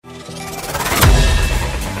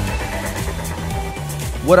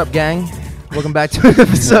What up, gang? Welcome back to an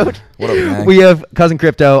episode. What up, gang? We have Cousin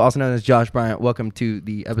Crypto, also known as Josh Bryant. Welcome to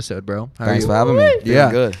the episode, bro. Thanks for having me. Yeah.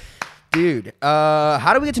 Feeling good. Dude,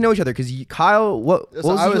 how do we get to know each other? Because Kyle, what was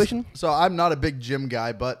the situation? So I'm not a big gym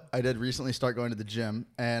guy, but I did recently start going to the gym,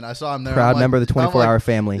 and I saw him there. Proud member of the 24-hour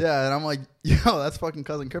family. Yeah, and I'm like, yo, that's fucking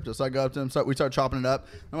Cousin Crypto. So I go up to him, we start chopping it up.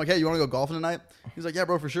 I'm like, hey, you want to go golfing tonight? He's like, yeah,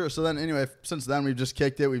 bro, for sure. So then anyway, since then, we've just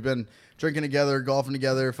kicked it. We've been drinking together, golfing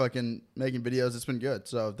together, fucking making videos. It's been good.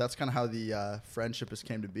 So that's kind of how the friendship has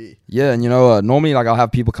came to be. Yeah, and normally like I'll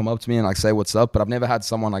have people come up to me and like say what's up, but I've never had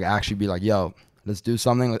someone like actually be like, yo, let's do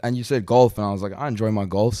something. And you said golf, and I was like, I enjoy my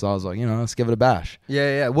golf, so I was like, let's give it a bash.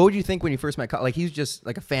 Yeah. What would you think when you first met Kyle? Like, he's just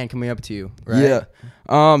like a fan coming up to you, right?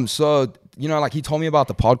 Yeah. So, like he told me about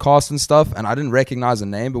the podcast and stuff, and I didn't recognize the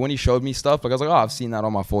name, but when he showed me stuff, like I was like, oh, I've seen that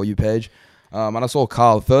on my For You page. And I saw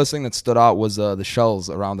Kyle. The first thing that stood out was the shells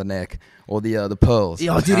around the neck, or the pearls.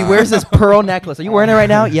 Yo, dude, he wears this pearl necklace. Are you wearing it right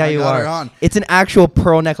now? Yeah, you are. On. It's an actual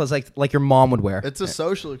pearl necklace, like your mom would wear. It's a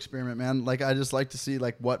social experiment, man. Like, I just like to see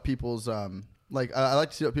like what people's I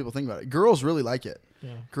like to see what people think about it. Girls really like it.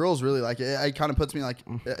 Yeah. Girls really like it. It kind of puts me like,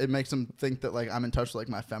 it makes them think that like I'm in touch with like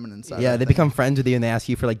my feminine side. Yeah, they become friends with you and they ask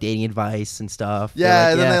you for like dating advice and stuff. Yeah,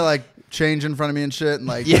 and then they like change in front of me and shit, and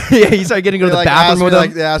like yeah, you start getting to go to the bathroom with them.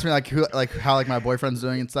 Like, they ask me like how like my boyfriend's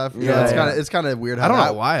doing and stuff. It's kind of weird. I don't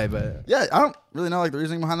know why, but yeah, I don't really know like the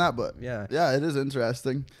reasoning behind that, but yeah, it is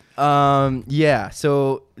interesting. Yeah,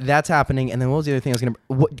 so that's happening, and then what was the other thing I was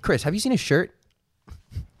gonna? Chris, have you seen his shirt?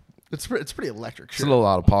 It's pretty electric. It's a little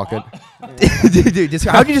out of pocket. Dude,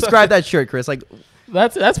 how would you describe that shirt, Chris? Like,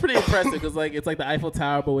 that's pretty impressive because like it's like the Eiffel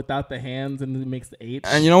Tower but without the hands, and it makes the H.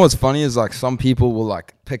 And you know what's funny is like some people will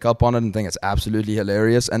like pick up on it and think it's absolutely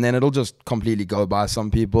hilarious, and then it'll just completely go by some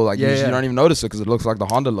people. Like you don't even notice it because it looks like the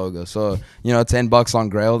Honda logo. So $10 on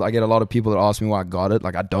Grailed. I get a lot of people that ask me why I got it.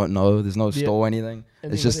 Like I don't know. There's no store or anything.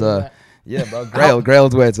 It's just yeah, bro.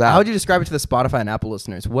 Grailed's where it's at. How would you describe it to the Spotify and Apple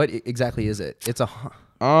listeners? What exactly is it? It's a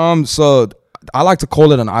so I like to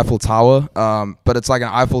call it an Eiffel Tower, but it's like an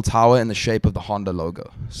Eiffel Tower in the shape of the Honda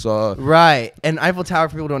logo. So right, and Eiffel Tower,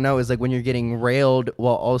 for people who don't know, is like when you're getting railed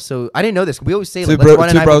while also. I didn't know this. We always say two let's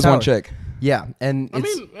run an bros, Eiffel Tower. one chick. Yeah, and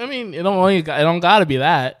I mean, it don't gotta be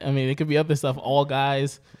that. I mean, it could be other stuff. All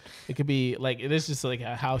guys. It could be like it is just like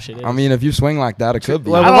how shit is. I mean, if you swing like that, it could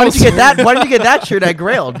be. Well, why did you get that? Why did you get that shirt at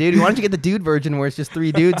Grailed, dude? Why don't you get the dude version where it's just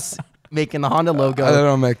three dudes making the Honda logo? They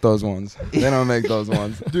don't make those ones.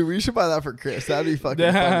 Dude, we should buy that for Chris. That'd be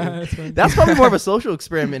fucking funny. That's probably more of a social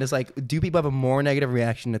experiment. It's like, do people have a more negative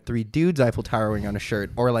reaction to three dudes Eiffel Towering on a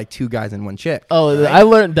shirt, or like two guys and one chick? Oh, right? I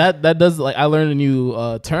learned that does like I learned a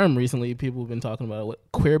new term recently. People have been talking about it.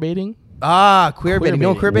 Queer baiting. Queer baiting. You know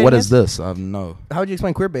what queer baiting What is this? No. How would you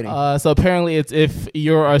explain queer baiting? So apparently it's if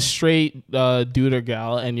you're a straight dude or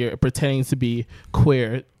gal and you're pretending to be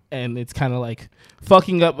queer, and it's kind of like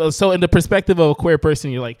fucking up. So in the perspective of a queer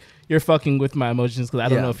person, you're fucking with my emotions because I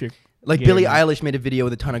don't know if you're like Billie Eilish made a video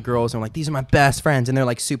with a ton of girls and like, these are my best friends, and they're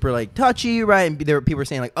like super like touchy, right? And there were people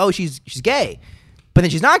saying like, oh, she's gay. But then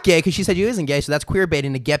she's not gay because she said she isn't gay, so that's queer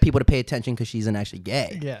baiting to get people to pay attention because she isn't actually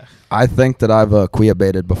gay. Yeah. I think that I've queer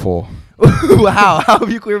baited before. How have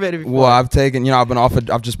you queer baited before? Well, I've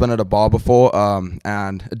just been at a bar before,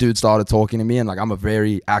 and a dude started talking to me, and like I'm a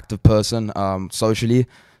very active person socially.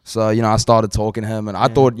 So, I started talking to him, and I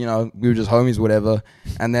thought, we were just homies, whatever.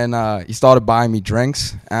 And then he started buying me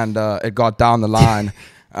drinks, and it got down the line.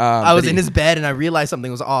 I was in his bed and I realized something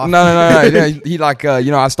was off. No. Yeah, he like,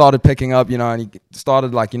 I started picking up, and he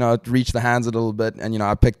started like, reach the hands a little bit, and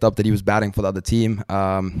I picked up that he was batting for the other team,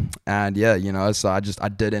 and yeah, so I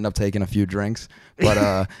did end up taking a few drinks, but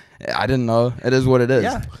I didn't know. It is what it is.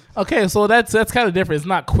 Yeah. Okay, so that's kind of different. It's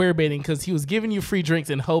not queer baiting because he was giving you free drinks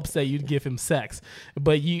in hopes that you'd give him sex,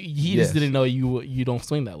 but he just didn't know you don't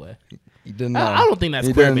swing that way. You didn't know. I don't think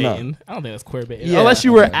that's queer baiting. I don't think that's queer baiting. Yeah. Unless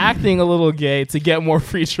you were acting a little gay to get more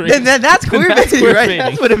free drinks. Then that's queer baiting, right?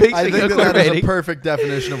 That's what it makes I me think queer that baiting. is a perfect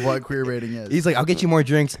definition of what queer baiting is. He's like, I'll get you more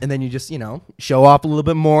drinks, and then you just, show off a little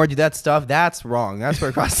bit more, do that stuff. That's wrong. That's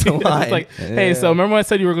where it crosses the line. It's like, hey, so remember when I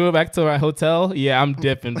said you were going back to my hotel? Yeah, I'm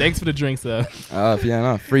dipping. Thanks for the drinks, though.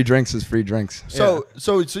 Free drinks is free drinks. So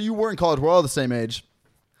you were in college. We're all the same age.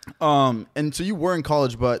 And so you were in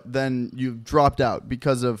college, but then you dropped out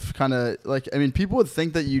because of kind of like, I mean, people would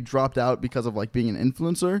think that you dropped out because of like being an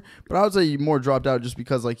influencer, but I would say you more dropped out just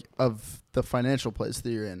because like of the financial place that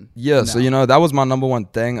you're in. Yeah. now. So, that was my number one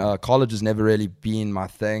thing. College has never really been my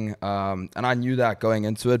thing. And I knew that going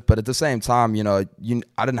into it, but at the same time, I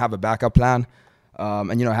didn't have a backup plan.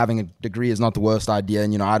 And having a degree is not the worst idea.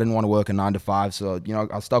 And, I didn't want to work a 9 to 5. So,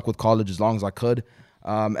 I stuck with college as long as I could.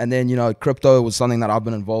 And then, crypto was something that I've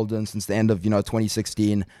been involved in since the end of,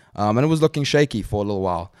 2016. And it was looking shaky for a little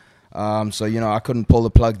while. So, I couldn't pull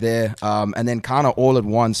the plug there. And then kind of all at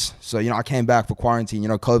once. So, I came back for quarantine,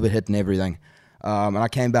 COVID hit and everything. And I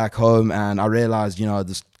came back home and I realized,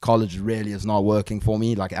 this college really is not working for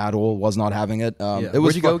me, like at all. Was not having it.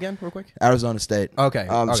 Where'd you go again, real quick? Arizona State. Okay.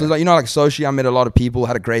 So, like socially, I met a lot of people,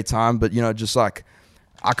 had a great time, but, just like,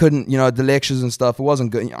 I couldn't, the lectures and stuff, it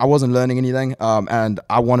wasn't good. I wasn't learning anything, and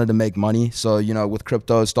I wanted to make money. So, with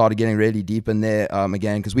crypto, started getting really deep in there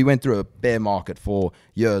again, because we went through a bear market for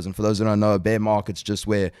years. And for those who don't know, a bear market's just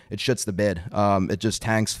where it shits the bed. It just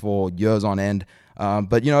tanks for years on end.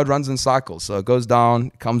 But, it runs in cycles. So it goes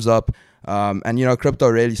down, comes up, and, crypto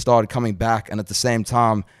really started coming back. And at the same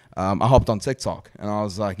time, I hopped on TikTok and I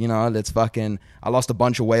was like, I lost a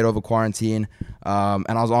bunch of weight over quarantine. And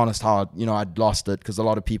I was honest how, I'd lost it because a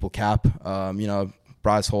lot of people cap,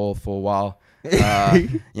 Bryce Hall for a while.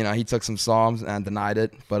 He took some Psalms and denied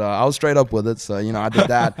it, but I was straight up with it. So, I did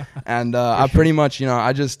that. And I pretty much,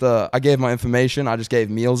 I gave my information. I just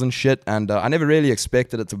gave meals and shit. And I never really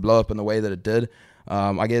expected it to blow up in the way that it did.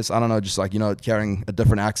 I guess, I don't know, just like, carrying a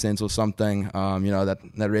different accent or something,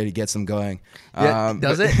 that really gets them going.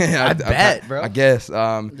 Does it? I bet, bro. I guess.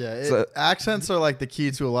 Accents are like the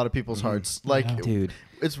key to a lot of people's hearts. Like, dude,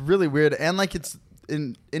 it's really weird. And like, it's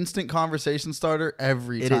an instant conversation starter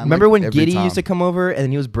every time. Remember when every Giddy time. used to come over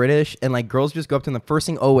and he was British and like girls just go up to him, the first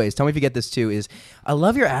thing always, tell me if you get this too, is I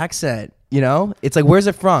love your accent. It's like, where's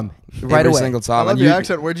it from? Right every away. single I time. love And your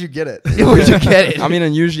accent. Where'd you get it? Where'd you get it? I mean,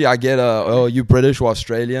 and usually I get oh, you British or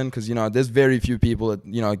Australian, because there's very few people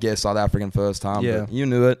that guess South African first time. Yeah. But you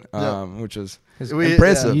knew it, Yeah. which is We-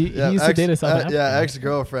 impressive. He used to date a South African. Yeah,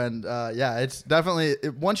 ex-girlfriend. It's definitely,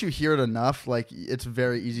 once you hear it enough, like, it's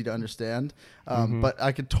very easy to understand. But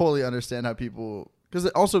I could totally understand how people, because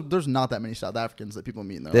also there's not that many South Africans that people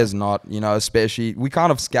meet in their There's life. not, especially, we kind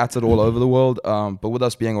of scattered all over the world, but with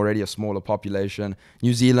us being already a smaller population,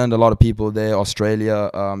 New Zealand, a lot of people there, Australia,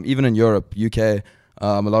 even in Europe, UK,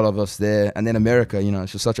 a lot of us there, and then America,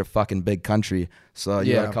 it's just such a fucking big country. So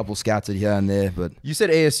you got a couple scattered here and there, but. You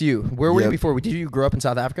said ASU. Where were you Yep. before? Did you grow up in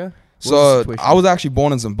South Africa? What was the So situation? I was actually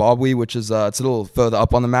born in Zimbabwe, which is it's a little further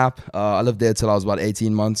up on the map. I lived there till I was about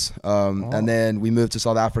 18 months, and then we moved to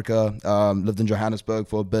South Africa. Lived in Johannesburg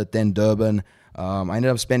for a bit, then Durban. I ended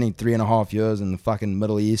up spending 3.5 years in the fucking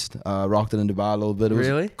Middle East. Rocked it in Dubai a little bit. It was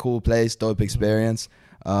Really? a cool place, dope experience.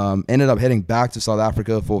 Ended up heading back to South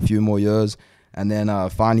Africa for a few more years, and then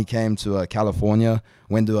finally came to California.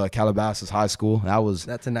 Went to Calabasas High School.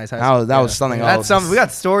 That's a nice high school. That was something else. We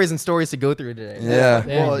got stories and stories to go through today. Yeah.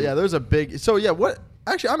 Well, yeah, there's a big. So yeah,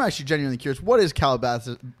 I'm actually genuinely curious. What is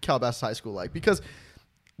Calabasas High School like? Because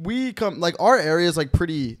we come, like, our area is like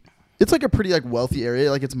pretty. It's like a pretty like wealthy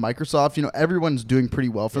area. Like, it's Microsoft. Everyone's doing pretty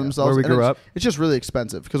well for themselves. Where we and grew up. It's just really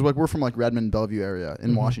expensive because we're from like Redmond, Bellevue area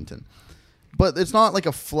in Washington. But it's not like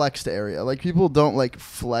a flexed area. Like, people don't like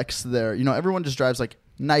flex there. Everyone just drives like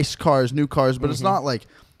nice cars, new cars, but it's not like.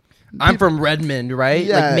 I'm from Redmond, right?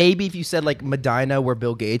 Yeah. Like, maybe if you said like Medina, where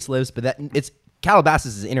Bill Gates lives, but it's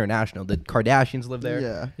Calabasas is international. The Kardashians live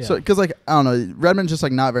there. Yeah. So, because like, I don't know, Redmond's just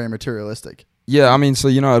like not very materialistic. Yeah, I mean, so,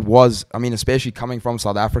 it was, especially coming from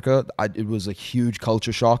South Africa, it was a huge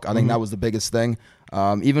culture shock. I think that was the biggest thing.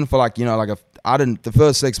 Even for like, the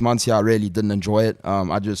first 6 months here, I really didn't enjoy it.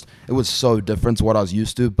 It was so different to what I was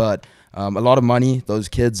used to, but a lot of money. Those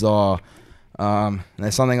kids are,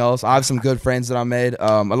 there's something else. I have some good friends that I made.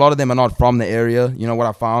 A lot of them are not from the area. What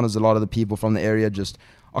I found is a lot of the people from the area just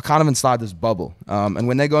are kind of inside this bubble. And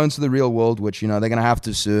when they go into the real world, which, they're going to have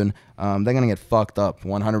to soon, they're going to get fucked up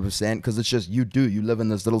 100%, because it's just, you live in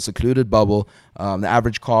this little secluded bubble. The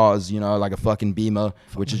average car is, like a fucking Beamer,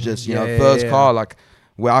 which is just, first car, like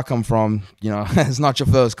where I come from, it's not your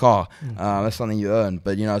first car. That's something you earn.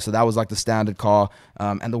 But, so that was like the standard car.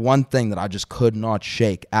 And the one thing that I just could not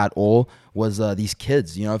shake at all was these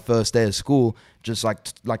kids, first day of school, just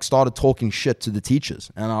like started talking shit to the teachers.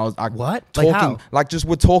 And I was like, What? Talking, Like how? like just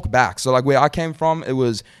would talk back. So like where I came from, it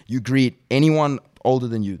was you greet anyone older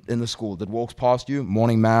than you in the school that walks past you,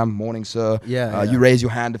 morning ma'am, morning sir. You raise your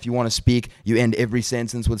hand if you want to speak. You end every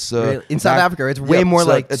sentence with sir. Really? In South Africa, it's way more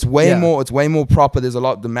like it's way more proper. There's a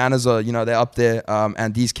lot, the manners are, they're up there.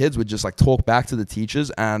 And these kids would just like talk back to the teachers.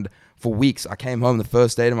 And for weeks, I came home the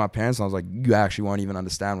first day to my parents and I was like, you actually won't even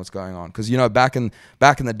understand what's going on. Because, back in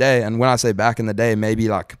the day, and when I say back in the day, maybe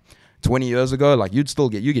like 20 years ago, like you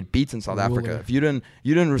get beat in South Africa. If you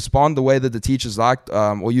didn't respond the way that the teachers liked,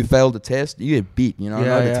 or you failed the test, you get beat, no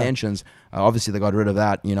detentions. Obviously, they got rid of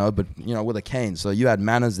that, but with a cane. So you had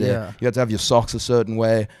manners there. Yeah. You had to have your socks a certain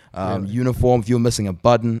way, uniform if you were missing a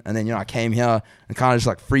button. And then, I came here and kind of just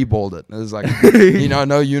like freeballed it. It was like,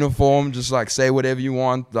 no uniform, just like say whatever you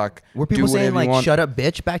want. Like, Were people do saying whatever you like want. shut up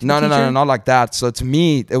bitch back to No, the teacher? no, not like that. So to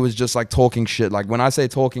me, it was just like talking shit. Like when I say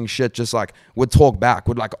talking shit, just like would talk back,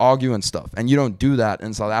 would like argue and stuff. And you don't do that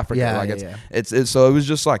in South Africa. Yeah, like yeah, it's so it was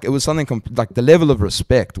just like, it was something like the level of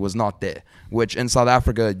respect was not there, which in South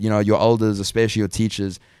Africa, your elders, especially your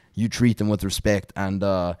teachers, you treat them with respect. And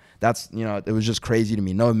that's, it was just crazy to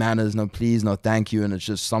me. No manners, no please, no thank you. And it's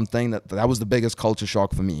just something that was the biggest culture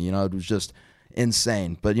shock for me. It was just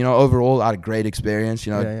insane. But overall I had a great experience.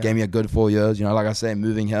 Gave me a good 4 years. Like I say,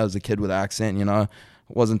 moving here as a kid with an accent, it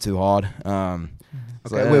wasn't too hard.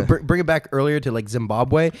 Okay, wait, bring it back earlier to like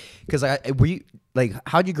Zimbabwe, because were you like,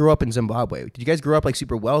 how'd you grow up in Zimbabwe? Did you guys grow up like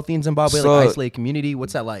super wealthy in Zimbabwe, So, like isolated community?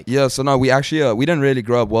 What's that like? Yeah, so no, we actually we didn't really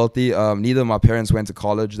grow up wealthy. Neither of my parents went to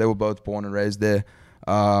college. They were both born and raised there.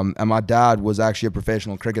 And my dad was actually a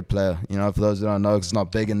professional cricket player. For those that don't know, 'cause it's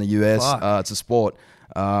not big in the US. It's a sport.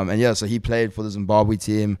 And yeah, so he played for the Zimbabwe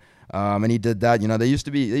team. And he did that. There used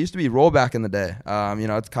to be Raw back in the day.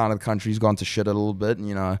 It's kind of the country's gone to shit a little bit.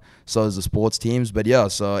 So is the sports teams. But yeah,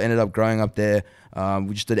 so I ended up growing up there.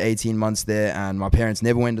 We just did 18 months there, and my parents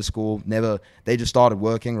never went to school. They just started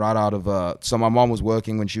working right out of. So my mom was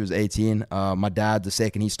working when she was 18. My dad, the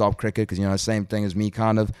second he stopped cricket, because same thing as me,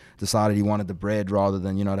 kind of decided he wanted the bread rather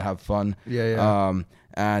than to have fun. Yeah.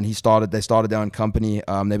 And they started their own company.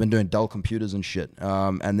 They've been doing Dell computers and shit.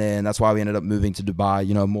 And then that's why we ended up moving to Dubai,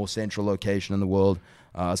 more central location in the world.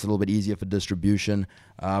 It's a little bit easier for distribution.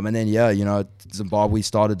 And then, Zimbabwe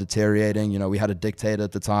started deteriorating. We had a dictator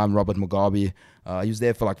at the time, Robert Mugabe. He was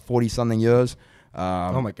there for like 40 something years.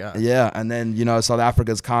 Oh my God. Yeah. And then, South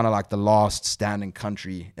Africa is kind of like the last standing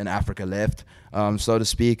country in Africa left, so to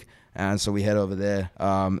speak. And so we head over there.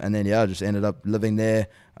 And then, just ended up living there.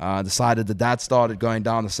 Decided that started going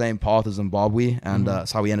down the same path as Zimbabwe, and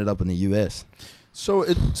that's how we ended up in the US. So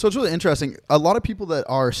it's really interesting. A lot of people that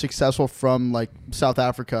are successful from like South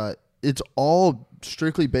Africa, it's all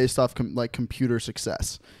strictly based off computer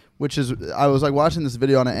success. Which is, I was like watching this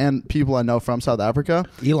video on it, and people I know from South Africa,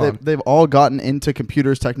 Elon. they've all gotten into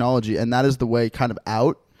computers technology, and that is the way kind of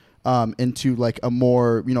out into like a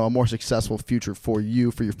more successful future for you,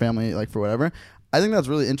 for your family, like for whatever. I think that's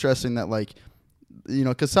really interesting that like,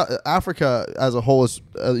 because Africa as a whole is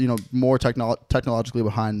more technologically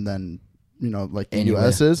behind than like the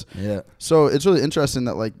US is. Yeah. So it's really interesting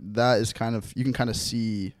that like that is kind of, you can kind of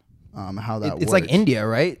see how that works. It's like India,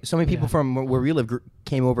 right? So many people from where we live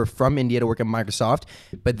came over from India to work at Microsoft,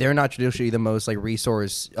 but they're not traditionally the most like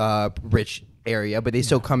resource rich area, but they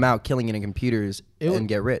still come out killing it in computers and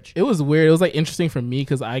get rich. It was weird. It was like interesting for me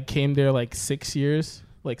because I came there like 6 years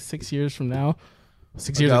from now.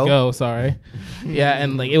 6 years ago, sorry. Yeah,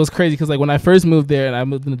 and like it was crazy because like when I first moved there and I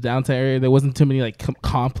moved in the downtown area, there wasn't too many like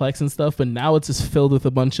complex and stuff, but now it's just filled with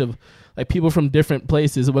a bunch of like people from different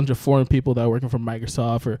places, a bunch of foreign people that are working for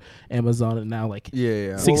Microsoft or Amazon, and now like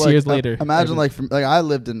 6 years later. Imagine like I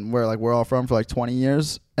lived in where like we're all from for like 20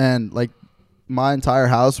 years, and like my entire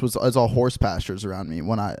house it's all horse pastures around me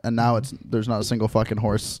now there's not a single fucking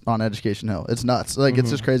horse on Education Hill. It's nuts. Like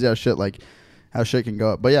it's just crazy how shit can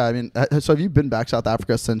go up. But yeah, I mean, so have you been back South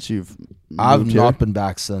Africa since you've moved I've here? not been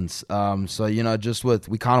back since. So,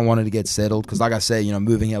 we kind of wanted to get settled because like I say,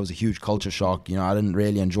 moving here was a huge culture shock. I didn't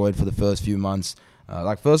really enjoy it for the first few months,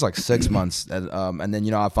 first 6 months. And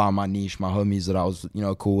then, I found my niche, my homies that I was,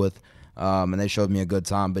 cool with, and they showed me a good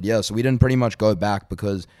time. But yeah, so we didn't pretty much go back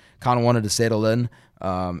because kind of wanted to settle in.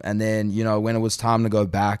 And then, when it was time to go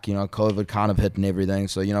back, COVID kind of hit and everything.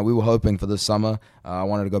 So, we were hoping for this summer. I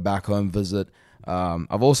wanted to go back home, visit.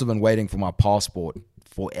 I've also been waiting for my passport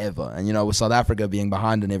forever. And, with South Africa being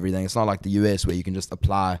behind and everything, it's not like the US where you can just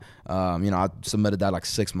apply. I submitted that like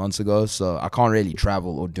 6 months ago. So I can't really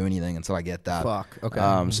travel or do anything until I get that. Fuck.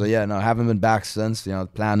 Okay. So yeah, no, I haven't been back since. The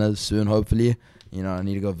plan is soon, hopefully. I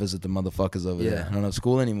need to go visit the motherfuckers over there. I don't have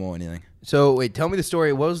school anymore or anything. So wait, tell me the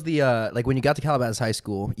story. What was the like when you got to Calabasas High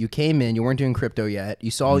School? You came in, you weren't doing crypto yet.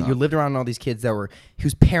 You lived around all these kids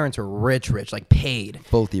whose parents are rich, like paid,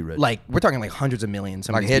 Filthy rich. like we're talking like hundreds of millions.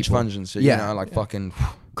 Some Like of these hedge people. funds and shit. Fucking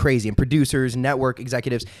Crazy, and producers, network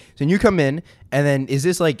executives. So you come in, and then is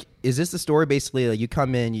this the story basically? Like you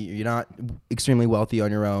come in, you're not extremely wealthy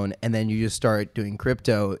on your own, and then you just start doing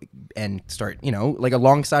crypto and start, like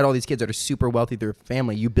alongside all these kids that are super wealthy through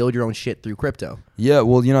family, you build your own shit through crypto. Yeah,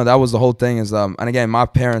 well, that was the whole thing is, and again, my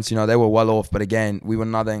parents, they were well off, but again, we were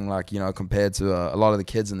nothing like, compared to a lot of the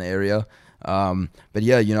kids in the area. But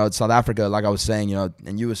yeah, South Africa, like I was saying,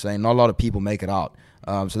 and you were saying, not a lot of people make it out.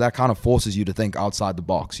 So that kind of forces you to think outside the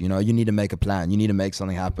box. You know, you need to make a plan. You need to make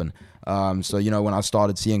something happen. So, you know, when I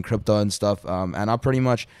started seeing crypto and stuff, and I pretty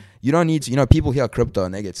much, you don't need to, you know, people hear crypto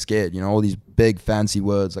and they get scared, you know, all these big fancy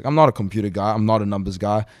words. Like, I'm not a computer guy. I'm not a numbers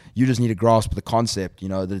guy. You just need to grasp the concept, you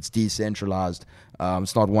know, that it's decentralized.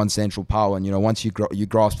 It's not one central power. And, you know, once you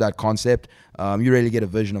grasp that concept, you really get a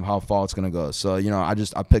vision of how far it's going to go. So, you know,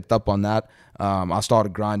 I picked up on that. I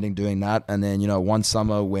started grinding doing that. And then, you know, one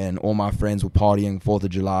summer when all my friends were partying 4th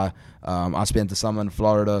of July, I spent the summer in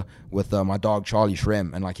Florida with my dog, Charlie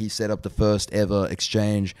Shrem. And, like, he set up the first ever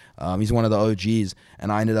exchange. He's one of the OGs.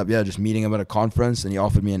 And I ended up, just meeting him at a conference. And he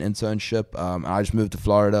offered me an internship. And I just moved to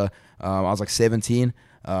Florida. I was, like, 17.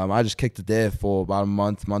 I just kicked it there for about a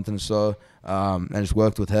month and so, and just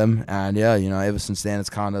worked with him. And, yeah, you know, ever since then, it's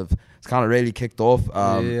kind of really kicked off.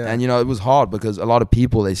 And, you know, it was hard because a lot of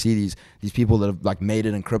people, they see these people that have, like, made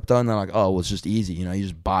it in crypto and they're like, oh, well, it's just easy. You know, you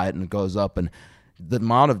just buy it and it goes up. And the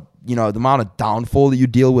amount of downfall that you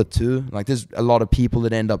deal with too, like, there's a lot of people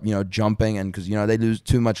that end up, you know, jumping, and because, you know, they lose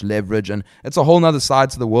too much leverage, and it's a whole nother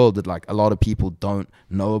side to the world that, like, a lot of people don't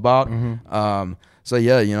know about. So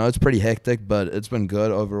yeah, you know, it's pretty hectic, but it's been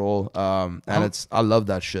good overall. And I love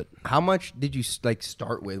that shit. How much did you like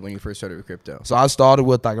start with when you first started with crypto? So I started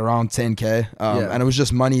with like around 10K, and it was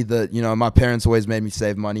just money that, you know, my parents always made me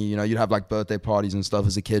save money. You know, you'd have like birthday parties and stuff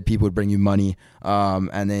as a kid. People would bring you money,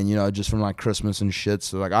 and then, you know, just from like Christmas and shit.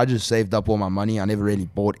 So like I just saved up all my money. I never really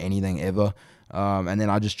bought anything ever. And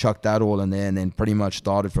then I just chucked that all in there and then pretty much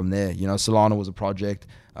started from there. You know, Solana was a project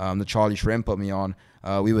that Charlie Shrem put me on.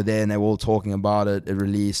 We were there and they were all talking about it. It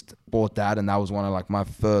released, bought that, and that was one of like my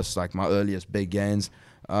first, like my earliest big gains.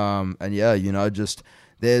 And yeah, you know, just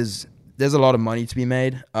there's a lot of money to be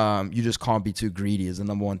made. You just can't be too greedy is the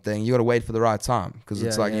number one thing. You got to wait for the right time because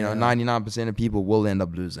it's like, 99% of people will end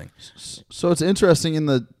up losing. So it's interesting in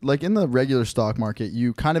the regular stock market,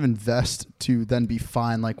 you kind of invest to then be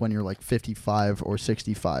fine like when you're like 55 or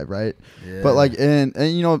 65, right? Yeah. But like and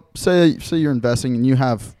you know, say you're investing and you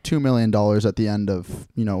have $2 million at the end of,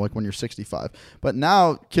 you know, like when you're 65. But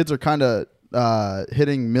now kids are kind of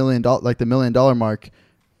hitting the $1 million mark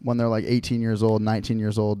when they're like 18 years old, 19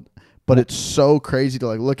 years old. But it's so crazy to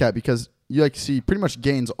like look at because you like see pretty much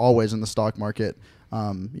gains always in the stock market,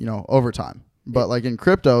 you know, over time. But like in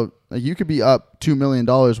crypto, like you could be up $2 million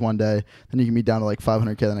one day, then you can be down to like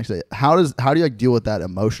 500K the next day. How do you like deal with that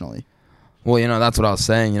emotionally? Well, you know, that's what I was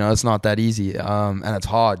saying. You know, it's not that easy, and it's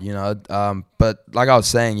hard. You know, but like I was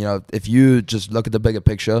saying, you know, if you just look at the bigger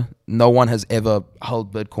picture, no one has ever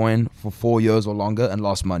held Bitcoin for 4 years or longer and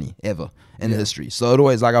lost money ever in history. So it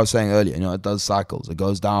always, like I was saying earlier, you know, it does cycles. It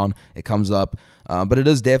goes down, it comes up, but it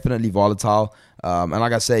is definitely volatile. And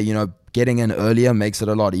like I say, you know, getting in earlier makes it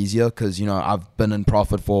a lot easier because, you know, I've been in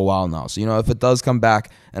profit for a while now. So, you know, if it does come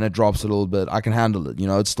back and it drops a little bit, I can handle it. You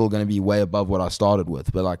know, it's still going to be way above what I started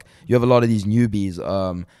with. But, like, you have a lot of these newbies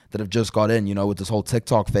that have just got in, you know, with this whole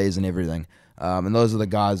TikTok phase and everything. And those are the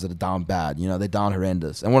guys that are down bad. You know, they're down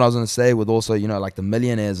horrendous. And what I was going to say with also, you know, like the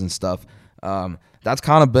millionaires and stuff, that's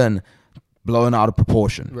kind of been blown out of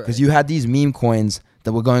proportion. Because you had these meme coins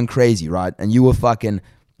that were going crazy, right? And you were fucking...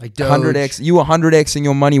 like 100x, you were 100xing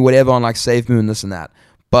your money, whatever, on like SafeMoon, this and that.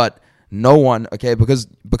 But no one, okay, because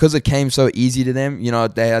it came so easy to them, you know,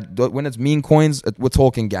 they had, when it's meme coins, we're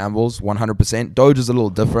talking gambles, 100%. Doge is a little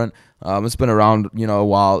different. It's been around, you know, a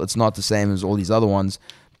while. It's not the same as all these other ones.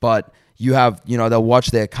 But you have, you know, they'll watch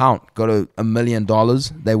their account go to $1 million.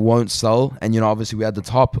 They won't sell. And, you know, obviously we had the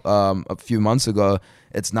top a few months ago.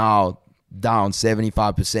 It's now down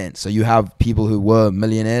 75%. So you have people who were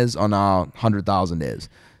millionaires are now 100,000aires.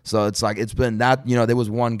 So it's like, it's been that, you know, there was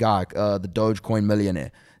one guy, the Dogecoin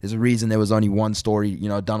millionaire. There's a reason there was only one story, you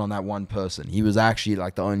know, done on that one person. He was actually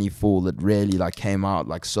like the only fool that really like came out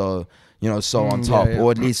like so, you know, so on top, or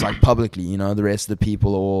at least like publicly, you know, the rest of the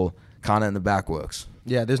people are all kind of in the backworks.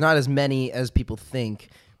 Yeah, there's not as many as people think,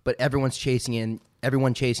 but everyone's chasing it.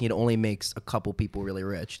 Everyone chasing it only makes a couple people really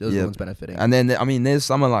rich. Those are the ones benefiting. And then, I mean, there's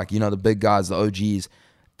some of like, you know, the big guys, the OGs.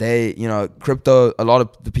 They, you know, crypto, a lot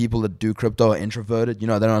of the people that do crypto are introverted. You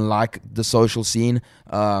know, they don't like the social scene.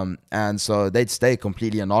 And so they'd stay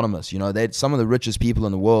completely anonymous. You know, some of the richest people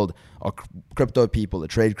in the world are crypto people that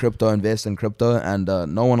trade crypto, invest in crypto, and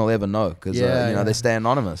no one will ever know because, you know, they stay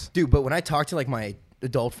anonymous. Dude, but when I talk to like my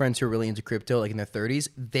adult friends who are really into crypto, like in their 30s,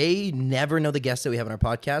 they never know the guests that we have on our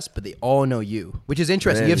podcast, but they all know you, which is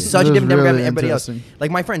interesting. You have such a different demographic than everybody else. Like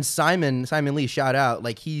my friend Simon Lee, shout out.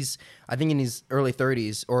 Like I think in his early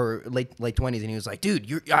 30s or late 20s, and he was like,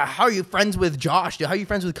 dude, how are you friends with Josh? Dude, how are you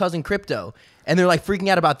friends with Cousin Crypto? And they're like freaking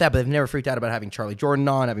out about that, but they've never freaked out about having Charlie Jordan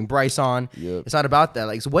on, having Bryce on. Yep. It's not about that.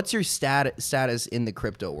 Like, so what's your status in the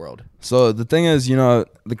crypto world? So the thing is,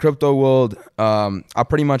 the crypto world, I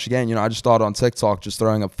pretty much, again, I just started on TikTok just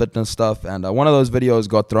throwing up fitness stuff. And one of those videos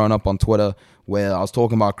got thrown up on Twitter where I was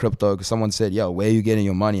talking about crypto because someone said, yo, where are you getting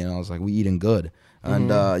your money? And I was like, we eating good. And,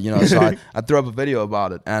 so I threw up a video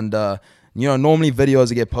about it. And, normally videos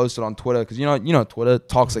that get posted on Twitter because, Twitter,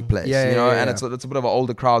 toxic place, and it's a bit of an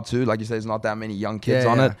older crowd too. Like you say, there's not that many young kids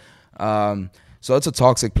on it. So it's a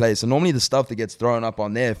toxic place. And normally the stuff that gets thrown up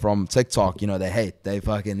on there from TikTok, they hate. They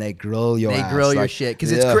grill your ass. They grill your shit.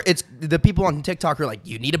 Because it's the people on TikTok are like,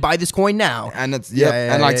 you need to buy this coin now. And it's,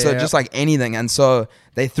 just like anything. And so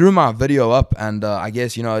they threw my video up and I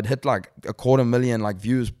guess, it hit like 250,000 like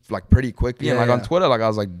views like pretty quickly. And on Twitter, I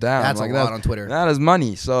was like, damn. That's like, a lot on Twitter. That is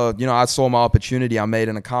money. So, I saw my opportunity. I made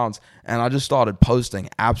an account and I just started posting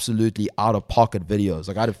absolutely out of pocket videos.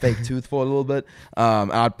 Like I had a fake tooth for a little bit.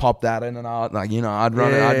 And I'd pop that in and out. Like, I'd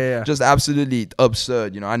run it. Just absolutely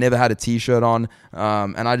absurd. I never had a t-shirt on.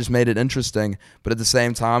 And I just made it interesting. But at the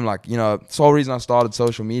same time, like, it's the whole reason I started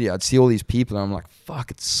social media. I'd see all these people and I'm like,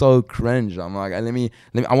 fuck, it's so cringe. I'm like,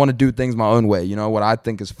 I want to do things my own way, what I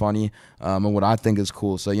think is funny and what I think is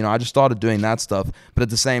cool. So, I just started doing that stuff. But at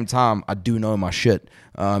the same time, I do know my shit.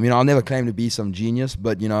 I'll never claim to be some genius,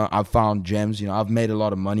 but, I've found gems. I've made a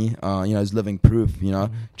lot of money. It's living proof,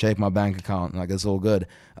 check my bank account. Like, it's all good.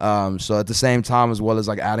 So at the same time, as well as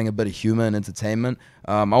like adding a bit of humor and entertainment,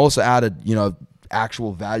 I also added,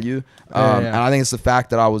 actual value. And I think it's the fact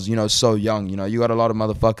that I was, so young. You got a lot of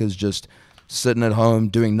motherfuckers just sitting at home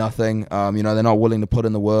doing nothing. They're not willing to put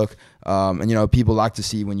in the work. And people like to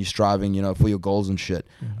see when you're striving, for your goals and shit.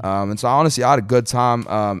 And so honestly, I had a good time.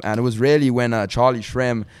 And it was really when Charlie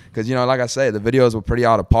Shrem, because like I say, the videos were pretty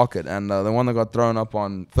out of pocket. And the one that got thrown up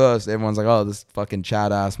on first, everyone's like, oh, this fucking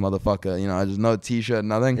Chad ass motherfucker. Just no t-shirt,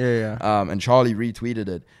 nothing. And Charlie retweeted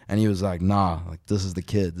it, and he was like, nah, like this is the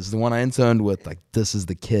kid. This is the one I interned with. Like this is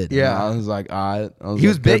the kid. Yeah. And I was like, all right. He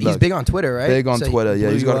was big. He's big on Twitter, right? Big on Twitter. Yeah,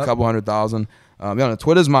 he's got a couple 100,000.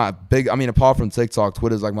 Twitter's my big, apart from TikTok,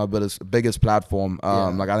 Twitter's like my biggest platform.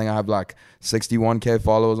 Like I think I have like 61K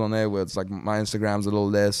followers on there, where it's like my Instagram's a little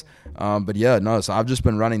less. So I've just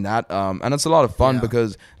been running that. And it's a lot of fun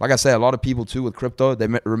because, like I say, a lot of people too with crypto, they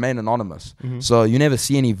remain anonymous. So you never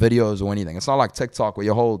see any videos or anything. It's not like TikTok where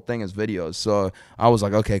your whole thing is videos. So I was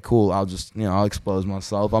like, okay, cool. I'll just, I'll expose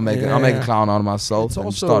myself. I'll make a clown out of myself.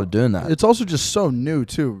 And started doing that. It's also just so new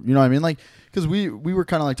too. You know what I mean? Like, because we were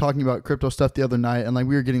kind of like talking about crypto stuff the other night, and like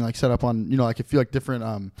we were getting like set up on like I feel like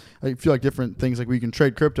different things like we can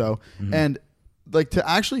trade crypto, and like to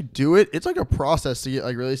actually do it, it's like a process to get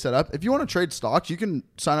like really set up. If you want to trade stocks, you can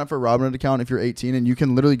sign up for a Robinhood account if you're 18, and you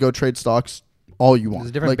can literally go trade stocks all you want. There's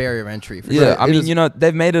a different barrier of entry. For sure. I mean,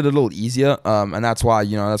 they've made it a little easier, and that's why,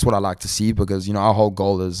 that's what I like to see, because, our whole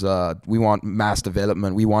goal is we want mass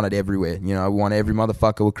development. We want it everywhere. We want every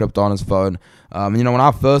motherfucker with crypto on his phone. When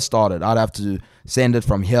I first started, I'd have to send it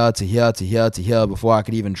from here to here to here to here before I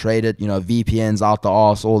could even trade it. VPNs out the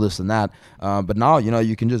arse, all this and that. But now,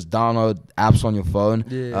 you can just download apps on your phone.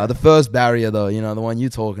 The first barrier, though, the one you're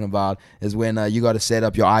talking about, is when you got to set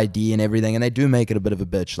up your ID and everything, and they do make it a bit of a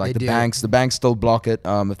bitch. Like the banks still block it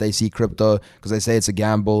if they see crypto, because they say it's a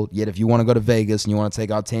gamble. Yet if you want to go to Vegas and you want to take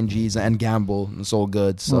out 10 G's and gamble, it's all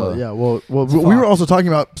good. So we were also talking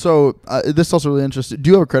about. So this is also really interesting. Do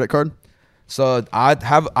you have a credit card? So I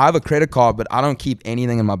have a credit card, but I don't keep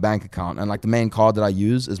anything in my bank account. And like the main card that I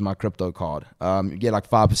use is my crypto card. You get like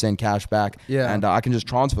 5% cash back. Yeah. And I can just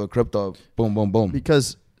transfer crypto. Boom, boom, boom.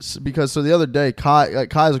 Because so the other day, Kai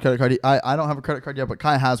has a credit card. I don't have a credit card yet, but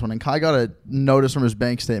Kai has one, and Kai got a notice from his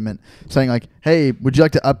bank statement saying like, "Hey, would you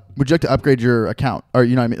like to upgrade your account?" Or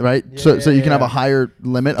you know what I mean, right? So you can have a higher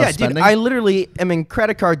limit of spending. Dude, I literally am in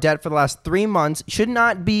credit card debt for the last 3 months. Should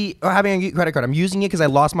not be having a credit card. I'm using it because I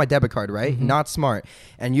lost my debit card, right? Not smart,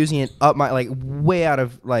 and using it up my like way out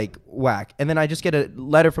of like whack. And then I just get a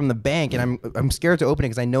letter from the bank, and I'm scared to open it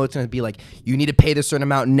because I know it's going to be like, you need to pay this certain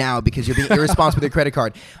amount now because you're being irresponsible with your credit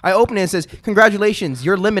card. I open it and it says, congratulations,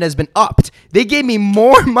 your limit has been upped. They gave me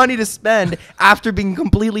more money to spend after being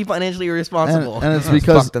completely financially irresponsible. And it's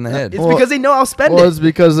because fucked in the head. It's because they know I'll spend it. Well, it's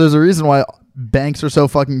because there's a reason why banks are so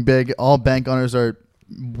fucking big. All bank owners are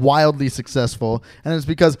wildly successful. And it's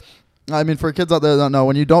because, I mean, for kids out there that don't know,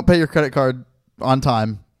 when you don't pay your credit card on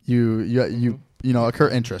time, you incur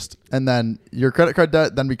interest, and then your credit card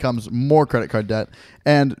debt then becomes more credit card debt,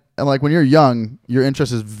 and like when you're young, your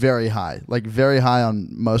interest is very high, like very high on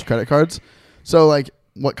most credit cards. So like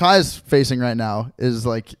what Kai is facing right now is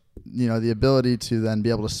like the ability to then be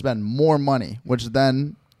able to spend more money, which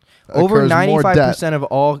then over occurs more debt. 95% of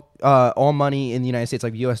all money in the United States,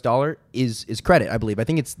 like US dollar, is credit. I believe. I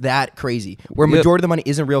think it's that crazy. Where majority of the money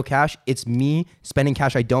isn't real cash. It's me spending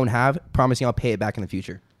cash I don't have, promising I'll pay it back in the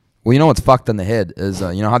future. Well, you know what's fucked in the head is,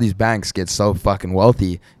 you know how these banks get so fucking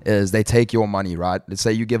wealthy is they take your money, right? Let's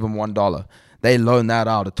say you give them $1. They loan that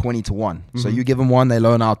out at 20 to 1. So you give them 1, they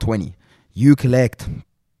loan out 20. You collect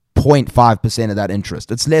 0.5% of that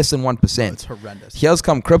interest. It's less than 1%. It's horrendous. Here's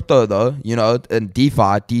come crypto though, in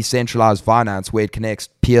DeFi, decentralized finance, where it connects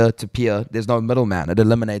peer to peer. There's no middleman. It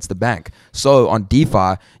eliminates the bank. So on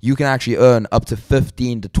DeFi, you can actually earn up to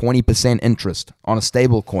 15 to 20% interest on a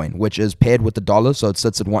stable coin, which is paired with the dollar. So it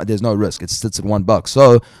sits at one. There's no risk. It sits at $1.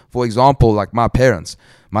 So for example, like my parents,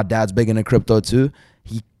 my dad's big into crypto too.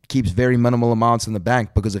 He keeps very minimal amounts in the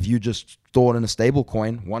bank because if you just store it in a stable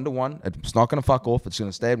coin, 1 to 1, it's not going to fuck off. It's going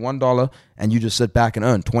to stay at $1, and you just sit back and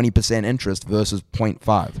earn 20% interest versus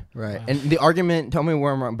 0.5. Right. Wow. And the argument, tell me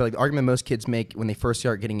where I'm wrong, but like the argument most kids make when they first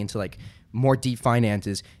start getting into like more deep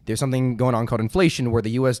finances, there's something going on called inflation where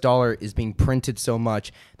the US dollar is being printed so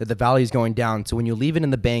much that the value is going down. So when you leave it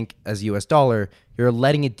in the bank as US dollar, you're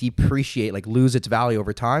letting it depreciate, like lose its value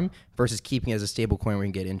over time versus keeping it as a stable coin where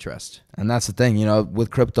you can get interest. And that's the thing,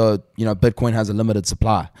 with crypto, Bitcoin has a limited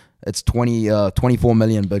supply. It's 24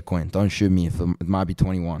 million Bitcoin. Don't shoot me if it might be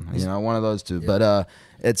 21. One of those two. Yeah. But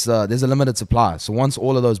it's there's a limited supply. So once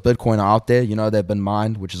all of those Bitcoin are out there, they've been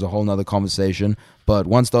mined, which is a whole nother conversation. But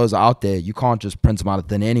once those are out there, you can't just print them out of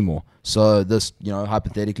thin air anymore. So this,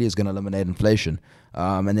 hypothetically, is going to eliminate inflation.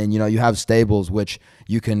 And then, you have stables, which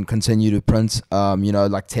you can continue to print,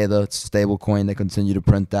 like Tether, it's a stable coin. They continue to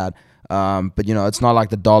print that. But, it's not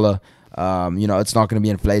like the dollar. It's not going to be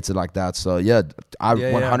inflated like that. So I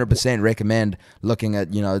 100% recommend looking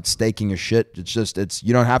at, staking your shit.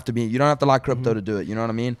 You don't have to like crypto to do it. You know what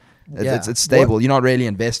I mean? It's stable. You're not really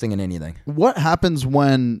investing in anything. What happens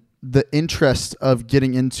when the interest of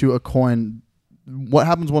getting into a coin, what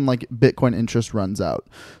happens when like Bitcoin interest runs out?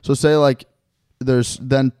 So say like there's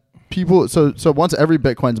then people, so once every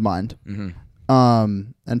Bitcoin's mined,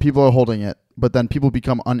 and people are holding it, but then people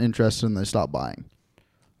become uninterested and they stop buying.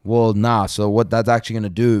 Well, nah. So what that's actually going to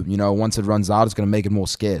do, once it runs out, it's going to make it more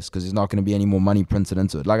scarce because there's not going to be any more money printed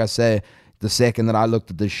into it. Like I say, the second that I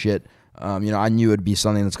looked at this shit, I knew it'd be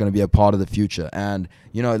something that's going to be a part of the future. And,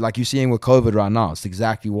 like you're seeing with COVID right now, it's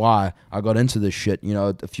exactly why I got into this shit,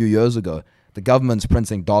 a few years ago. The government's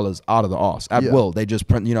printing dollars out of the arse at will. They just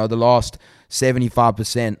print, the last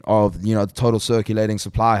 75% of, the total circulating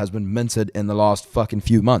supply has been minted in the last fucking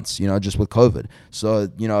few months, just with COVID. So,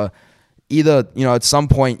 either, at some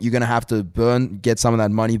point you're going to have to get some of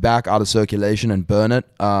that money back out of circulation and burn it,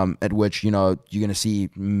 at which, you're going to see,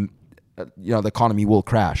 the economy will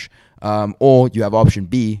crash. Or you have option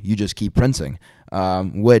B, you just keep printing,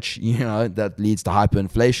 which, that leads to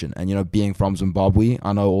hyperinflation. And, being from Zimbabwe,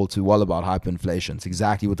 I know all too well about hyperinflation. It's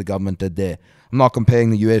exactly what the government did there. I'm not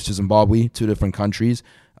comparing the US to Zimbabwe, two different countries.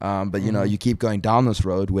 But, you keep going down this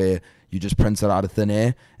road where you just print it out of thin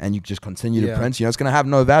air and you just continue to print, it's going to have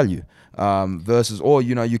no value. Versus, or,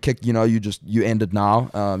 you end it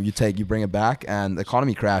now, you bring it back and the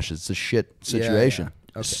economy crashes. It's a shit situation. Yeah.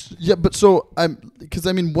 Okay. Yeah, but so what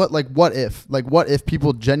if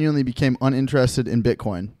people genuinely became uninterested in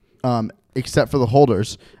Bitcoin, except for the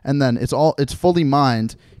holders, and then it's fully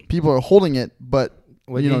mined, people are holding it, but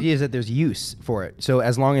the idea is that there's use for it. So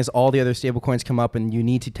as long as all the other stable coins come up and you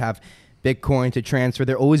need to have Bitcoin to transfer,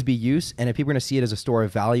 there'll always be use. And if people are going to see it as a store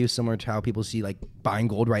of value, similar to how people see like buying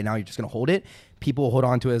gold right now, you're just going to hold it. People will hold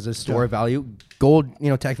on to it as a store of value. Gold,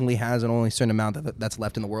 technically has an only certain amount that's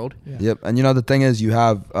left in the world. Yeah. Yep. And the thing is, you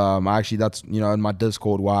have actually that's in my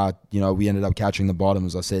Discord why we ended up catching the bottom.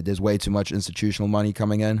 As I said, there's way too much institutional money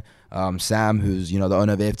coming in. Sam, who's the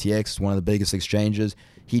owner of FTX, one of the biggest exchanges,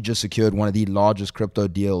 he just secured one of the largest crypto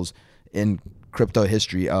deals in crypto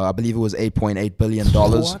history. I believe it was $8.8 billion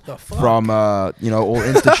from all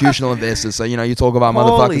institutional investors. So you talk about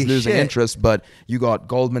motherfuckers losing interest, but you got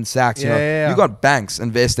Goldman Sachs. You got banks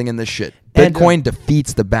investing in this shit. Bitcoin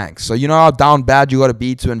defeats the banks. So how down bad you got to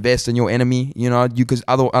be to invest in your enemy. Because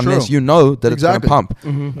unless you know that it's going to pump.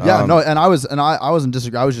 Mm-hmm. And I wasn't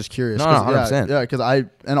disagreeing. I was just curious. No, 100%. Yeah, because I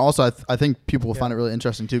think people will find it really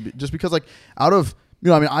interesting too, just because like out of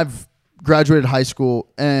I've graduated high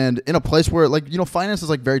school and in a place where finance is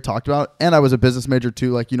like very talked about, and I was a business major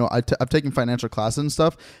too. I've taken financial classes and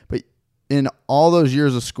stuff, but in all those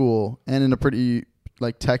years of school and in a pretty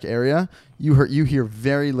like tech area, you hear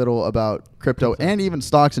very little about crypto and even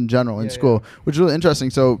stocks in general in school, which is really interesting.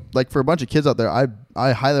 So like for a bunch of kids out there,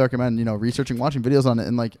 I highly recommend, researching, watching videos on it.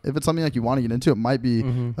 And like, if it's something like you want to get into, it might be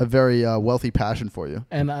a very wealthy passion for you.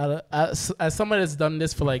 And as someone that's done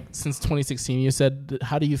this for like since 2016, you said,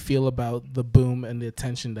 how do you feel about the boom and the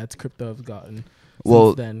attention that crypto has gotten?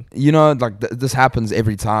 Well, then? like this happens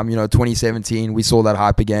every time. 2017, we saw that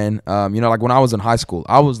hype again. Like when I was in high school,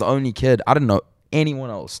 I was the only kid. I didn't know anyone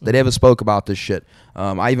else that ever spoke about this shit.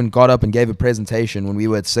 I even got up and gave a presentation when we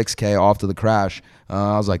were at 6K after the crash.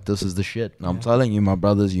 I was like, this is the shit. And I'm telling you, my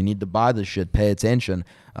brothers, you need to buy this shit. Pay attention.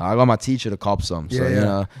 I got my teacher to cop some.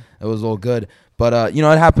 So, it was all good. But, it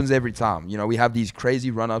happens every time. We have these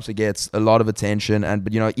crazy run-ups. It gets a lot of attention.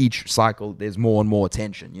 But, each cycle, there's more and more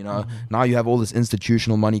attention. Now you have all this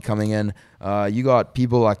institutional money coming in. You got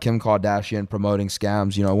people like Kim Kardashian promoting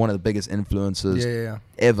scams, one of the biggest influencers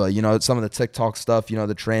ever. Some of the TikTok stuff,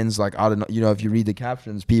 the trends, like, I don't know, if you read the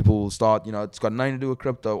captions, people will start, it's got nothing to do with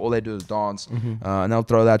crypto. All they do is dance. And they'll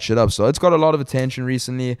throw that shit up. So it's got a lot of attention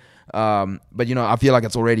recently. But, I feel like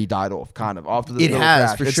it's already died off, kind of. After this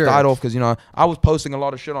crash, for it's sure. died off because, I was posting a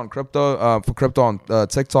lot of shit on crypto, for crypto on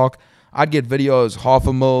TikTok. I'd get videos,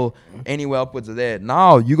 500,000, anywhere upwards of there.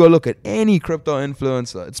 Now, you go look at any crypto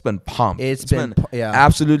influencer, it's been pumped. It's been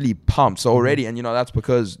absolutely pumped. So already, and that's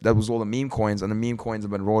because that was all the meme coins, and the meme coins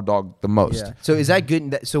have been raw dogged the most. Yeah. So is that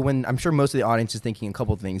good? So when I'm sure most of the audience is thinking a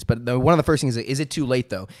couple of things, but one of the first things is it too late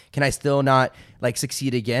though? Can I still not like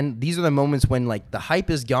succeed again? These are the moments when like the hype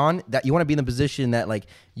is gone, that you want to be in the position that like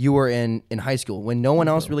you were in high school when no one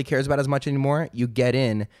else really cares about as much anymore. You get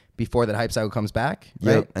in before that hype cycle comes back,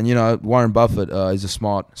 right? Yeah, and Warren Buffett, he's a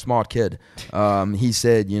smart kid. He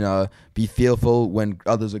said, be fearful when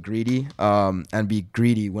others are greedy, and be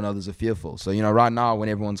greedy when others are fearful. So, right now when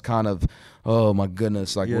everyone's kind of, oh my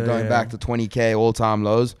goodness, like we're going back to 20K all-time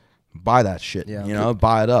lows, buy that shit,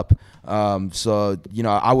 buy it up. So,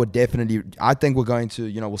 I would definitely, I think we're going to,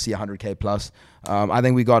 we'll see 100K plus. I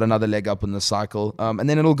think we got another leg up in the cycle. And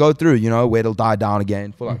then it'll go through, where it'll die down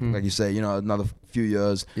again for like you say, another few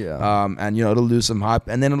years. And, it'll lose some hype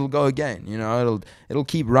and then it'll go again, it'll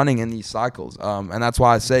keep running in these cycles. And that's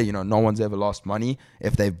why I say, no one's ever lost money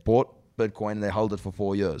if they've bought Bitcoin and they held it for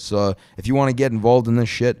 4 years. So if you want to get involved in this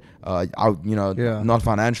shit, not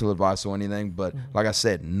financial advice or anything, but like I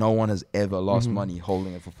said, no one has ever lost money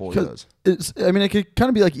holding it for 4 years. It could kind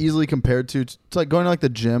of be like easily compared to like going to like the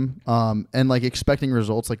gym, and like expecting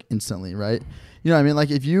results like instantly, right? Like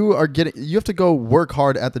if you are you have to go work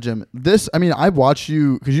hard at the gym. I watch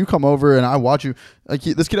you because you come over and I watch you. Like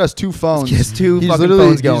this kid has 2 phones. He's phones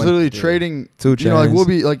going. He's literally trading. 2 chains. Like we'll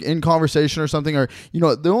be like in conversation or something, or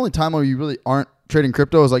the only time where you really aren't trading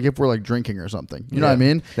crypto is like if we're like drinking or something. You know what I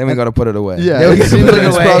mean? Then we got to put it away. Yeah, it seems like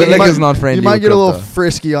it's probably the liquor's not friendly. You might with get a little crypto.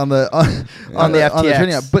 frisky on the FTX.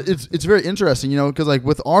 trading app, but it's very interesting, because like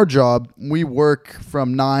with our job, we work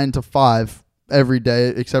from 9 to 5 every day,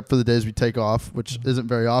 except for the days we take off, which isn't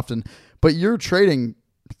very often. But you're trading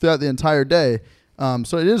throughout the entire day,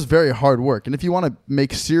 so it is very hard work. And if you want to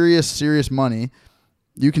make serious money,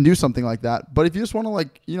 you can do something like that. But if you just want to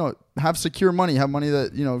like have secure money, have money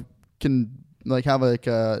that can like have like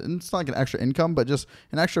it's not like an extra income, but just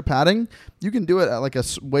an extra padding, you can do it at like a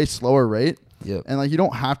way slower rate. Yeah. And like you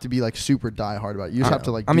don't have to be like super die hard about it. You just have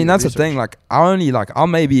to like. I mean, that's the thing. Like I'll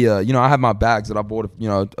maybe I have my bags that I bought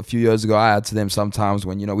a few years ago. I add to them sometimes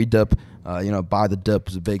when we dip. Buy the dip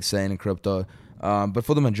is a big saying in crypto. But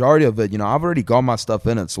for the majority of it, I've already got my stuff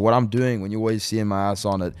in it. So what I'm doing when you always see my ass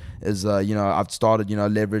on it is, I've started,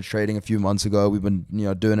 leverage trading a few months ago. We've been,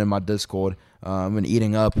 doing it in my Discord. I've been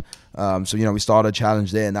eating up. So, we started a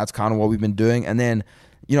challenge there and that's kind of what we've been doing. And then,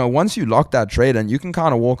 once you lock that trade in, you can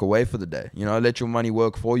kind of walk away for the day, let your money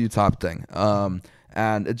work for you type thing.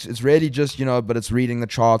 And it's really just, but it's reading the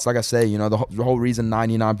charts. Like I say, the whole reason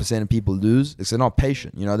 99% of people lose is they're not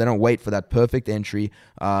patient. They don't wait for that perfect entry.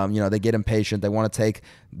 They get impatient. They want to take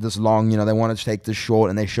this long, they want to take this short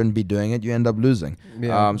and they shouldn't be doing it. You end up losing.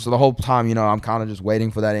 Yeah. So the whole time, I'm kind of just waiting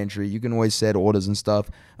for that entry. You can always set orders and stuff.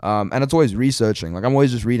 And it's always researching. Like I'm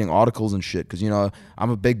always just reading articles and shit because, I'm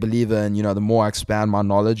a big believer in, the more I expand my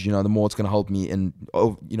knowledge, the more it's going to help me in,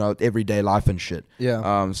 everyday life and shit.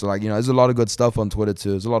 Yeah. So like, there's a lot of good stuff on Twitter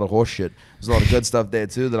too. There's a lot of horse shit. There's a lot of good stuff there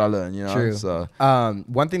too that I learned, True. So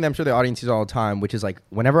one thing that I'm sure the audience sees all the time, which is like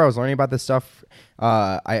whenever I was learning about this stuff,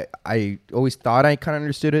 I always thought I kind of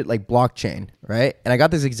understood it, like blockchain, right? And I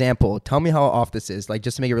got this example. Tell me how off this is, like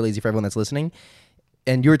just to make it really easy for everyone that's listening.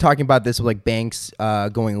 And you were talking about this with like banks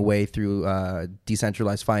going away through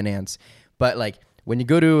decentralized finance, but like when you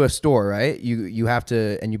go to a store, right? You have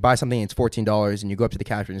to, and you buy something, it's $14, and you go up to the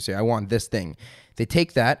cashier and say, "I want this thing." They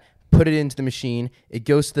take that, put it into the machine. It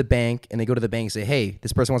goes to the bank, and they go to the bank and say, hey,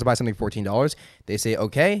 this person wants to buy something for $14. They say,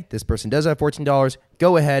 okay, this person does have $14.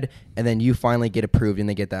 Go ahead, and then you finally get approved, and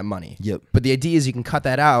they get that money. Yep. But the idea is you can cut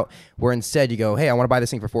that out, where instead you go, hey, I want to buy this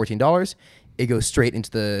thing for $14. It goes straight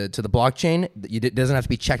into the blockchain. It doesn't have to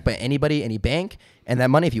be checked by anybody, any bank. And that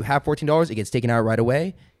money, if you have $14, it gets taken out right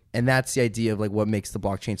away. And that's the idea of like what makes the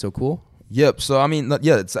blockchain so cool. Yep. So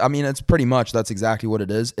it's pretty much that's exactly what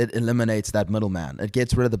it is. It eliminates that middleman. It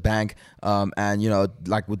gets rid of the bank, and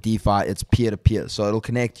like with DeFi, it's peer to peer. So it'll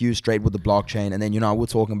connect you straight with the blockchain. And then we're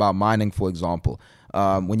talking about mining, for example.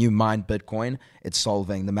 When you mine Bitcoin, it's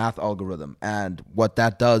solving the math algorithm, and what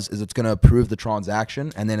that does is it's going to approve the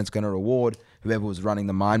transaction, and then it's going to reward whoever was running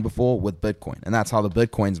the mine before with Bitcoin. And that's how the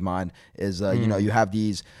Bitcoin's mined is, you have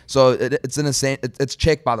these. So it's in a sense, it's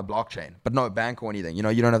checked by the blockchain, but no bank or anything. You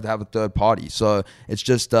don't have to have a third party. So it's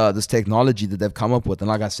just this technology that they've come up with. And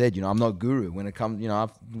like I said, I'm no guru when it comes, I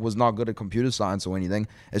was not good at computer science or anything.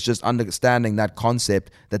 It's just understanding that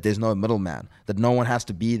concept that there's no middleman, that no one has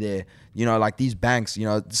to be there. Like these banks,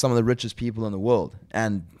 some of the richest people in the world,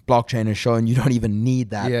 and blockchain is showing you don't even need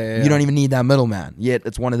that. You don't even need that middleman. Yet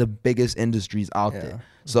it's one of the biggest industries out there.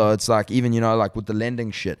 So it's like even like with the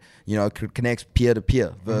lending shit, it connects peer to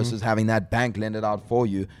peer versus having that bank lend it out for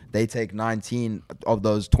you. They take 19 of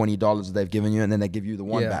those $20 they've given you, and then they give you the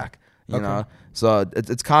one back. You know, so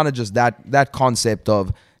it's kind of just that concept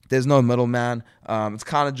of there's no middleman. It's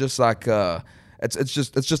kind of just like it's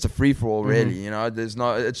just a free for all, really. There's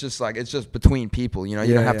no. It's just between people. You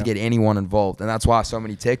don't have to get anyone involved, and that's why so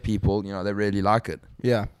many tech people, they really like it.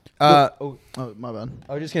 Yeah. Oh, my bad.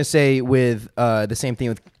 I was just gonna say with the same thing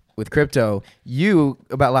with crypto. You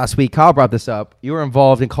about last week, Kyle brought this up. You were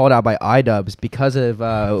involved and called out by iDubbbz because of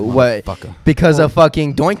because of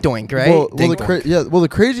fucking Doink Doink, right? Well, the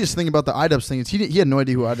craziest thing about the iDubbbz thing is he had no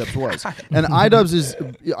idea who iDubbbz was, and iDubbbz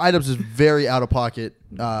is very out of pocket.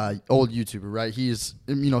 Old YouTuber, right? He's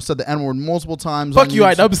said the N-word multiple times. Fuck you,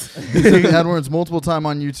 iDubbbz. He said the N-words multiple times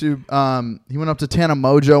on YouTube. He went up to Tana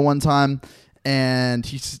Mojo one time, and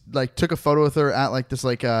he took a photo with her at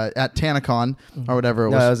at TanaCon or whatever.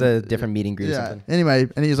 That was a different meeting greet. Or something. Anyway,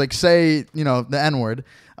 and he's like, say the N-word.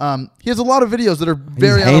 He has a lot of videos that are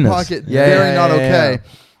very out of pocket, very not okay,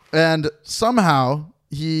 and somehow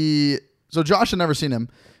so Josh had never seen him,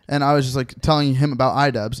 and I was just telling him about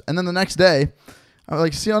iDubbbz, and then the next day, I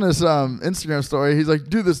see on his Instagram story, he's like,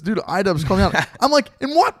 dude, this dude iDubbbz called me out. I'm like,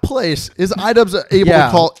 in what place is iDubbbz able to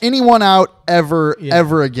call anyone out ever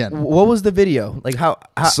again? What was the video? Like how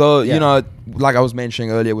so, like I was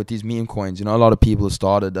mentioning earlier with these meme coins, a lot of people have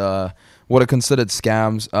started what are considered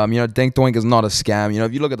scams. Dink Doink is not a scam.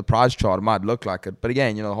 If you look at the price chart, it might look like it. But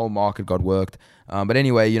again, the whole market got worked. But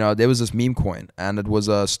anyway, there was this meme coin, and it was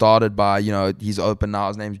started by, he's open now.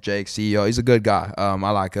 His name's Jake, CEO. He's a good guy. I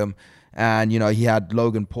like him. And he had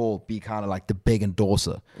Logan Paul be kind of like the big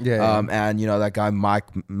endorser. And that guy Mike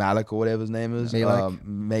Malik or whatever his name is,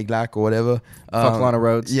 Maglak or whatever. Fuck Lana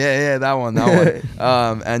Rhodes. Yeah, that one.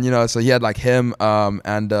 And so he had like him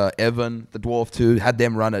and Evan the dwarf too, had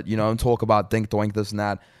them run it, and talk about Dink Doink, this and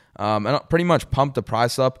that, and pretty much pumped the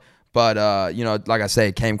price up. But, like I say,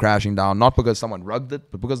 it came crashing down, not because someone rugged it,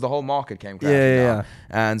 but because the whole market came crashing down.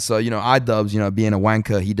 And so, iDubbbz, being a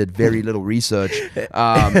wanker, he did very little research.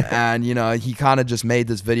 And, he kind of just made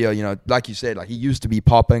this video, like you said, like he used to be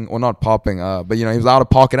popping, or not popping, but, he was out of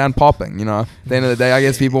pocket and popping, At the end of the day, I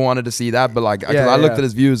guess people wanted to see that. But, I looked at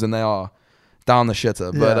his views and they are down the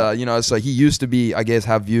shitter. But, so he used to be, I guess,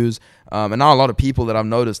 have views. And now a lot of people that I've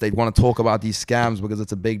noticed, they want to talk about these scams because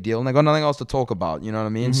it's a big deal and they got nothing else to talk about. You know what I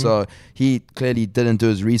mean? So he clearly didn't do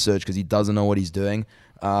his research because he doesn't know what he's doing.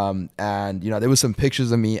 And there was some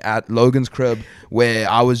pictures of me at Logan's crib where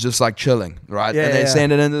I was just chilling, right? And they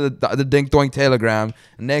sent it into the Dink Doink Telegram.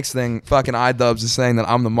 Next thing, fucking iDubbbz is saying that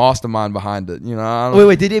I'm the mastermind behind it.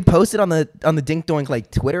 Wait, did they post it on the Dink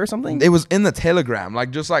Doink Twitter or something? It was in the Telegram,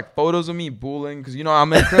 just photos of me bullying because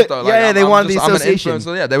I'm in crypto. They wanted the association.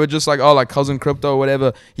 So they were just cousin crypto or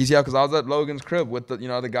whatever. He's here because I was at Logan's crib with the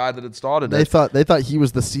the guy that had started it. They thought he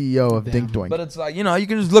was the CEO of Dink Doink. But it's you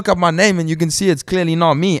can just look up my name and you can see it's clearly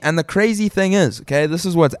not me. And the crazy thing is, okay, this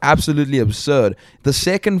is what's absolutely absurd. The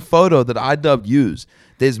second photo that iDubbbz used,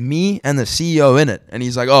 there's me and the CEO in it. And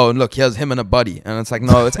he's like, oh, and look, here's him and a buddy. And it's like,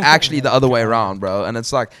 no, it's actually the other way around, bro. And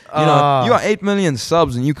it's like, you got 8 million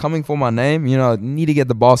subs and you coming for my name, need to get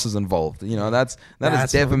the bosses involved. That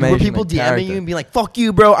is defamation. Were people DMing you and being like, fuck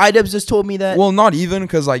you, bro, iDubbbz just told me that? Well, not even,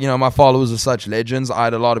 because my followers are such legends. I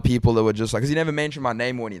had a lot of people that were just because he never mentioned my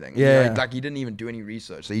name or anything. He didn't even do any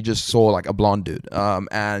research. So he just saw a blonde dude.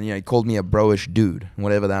 And he called me a bro-ish dude,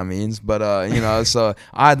 whatever that means. But so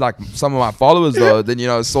I had some of my followers though, then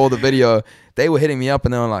saw the video, they were hitting me up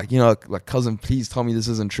and they were like, like, cousin, please tell me this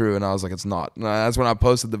isn't true. And I was like, it's not. And that's when I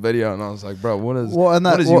posted the video and I was like, bro, what is you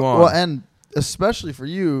on? Well, and especially for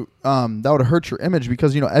you, that would hurt your image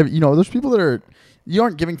because there's people that are, you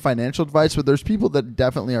aren't giving financial advice, but there's people that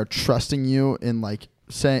definitely are trusting you in like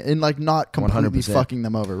saying, in like not completely 100%. fucking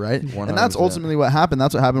them over, right? 100%. And that's ultimately what happened.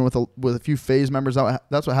 That's what happened with a few FaZe members.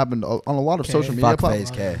 That's what happened on a lot of social media Fuck platforms.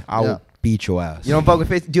 FaZe K. I will beat your ass. You don't fuck with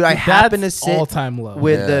FaZe, dude. I happen to That's sit all-time low.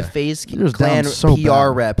 with the Yeah. FaZe You're just Clan down so PR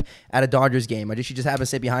bad. rep at a Dodgers game. She just happened to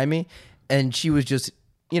sit behind me, and she was just,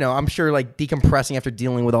 I'm sure like decompressing after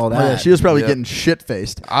dealing with all that. Oh, yeah, she was probably Yeah. getting shit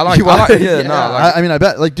faced. I like, Yeah. I mean, I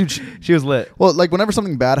bet, like, dude. She was lit. Well, like whenever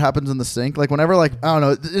something bad happens in the sink, like whenever, like, I don't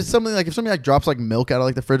know, it's something like if somebody like drops like milk out of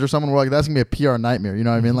like the fridge or something, we're like, that's gonna be a PR nightmare. You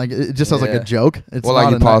know what I mean? Like it just sounds like Yeah. a joke. It's well, like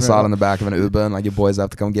not you a pass nightmare. out in the back of an Uber and like your boys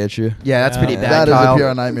have to come get you. Yeah, that's pretty Yeah. bad. That is Kyle. a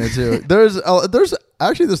PR nightmare too. There's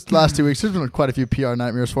actually this last 2 weeks, there's been quite a few PR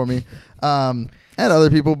nightmares for me, and other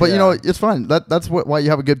people. But Yeah. it's fine. That's why you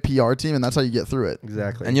have a good PR team, and that's how you get through it.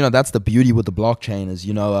 Exactly. And that's the beauty with the blockchain is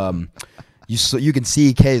you can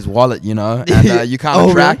see K's wallet, and you kind of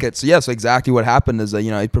Oh, track really? it. So so exactly what happened is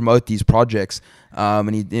he promote these projects,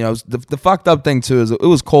 and he the fucked up thing too is it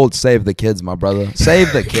was called Save the Kids, my brother,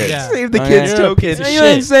 Save the Kids. Yeah. Save the Okay. kids, You're Joe a piece kids. of You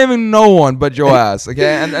ain't shit. saving no one but your ass,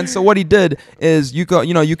 okay? And so what he did is you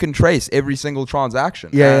can trace every single transaction.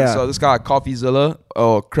 Yeah, And yeah. so this guy CoffeeZilla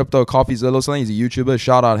or Crypto CoffeeZilla or something, he's a YouTuber.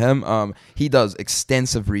 Shout out him. He does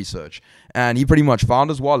extensive research, and he pretty much found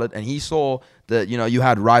his wallet and he saw that you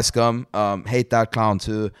had Rice Gum, hate that clown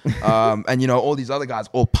too, and all these other guys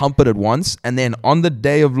all pump it at once, and then on the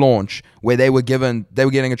day of launch where they were getting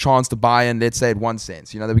a chance to buy in, let's say at 1 cent,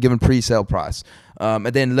 they were given pre-sale price, and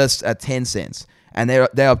then list at 10 cents. And they're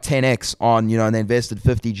up 10x on, and they invested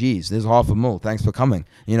 50 G's. There's $500,000. Thanks for coming.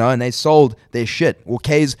 And they sold their shit. Well,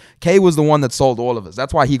 K was the one that sold all of us.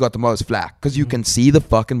 That's why he got the most flack, because you can see the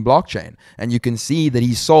fucking blockchain and you can see that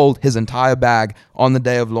he sold his entire bag on the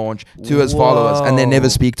day of launch to his followers and then never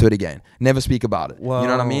speak to it again. Never speak about it. You know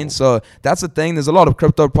what I mean? So that's the thing. There's a lot of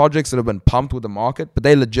crypto projects that have been pumped with the market, but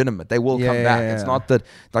they're legitimate. They will come back. Yeah. It's not that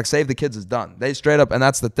like Save the Kids is done. They straight up, and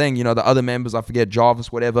that's the thing. The other members, I forget,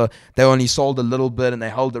 Jarvis, whatever, they only sold a little bit and they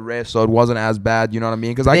held the rest, so it wasn't as bad. You know what I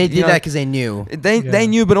mean? Because They did that because they knew. they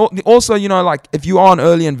knew, but also like if you are an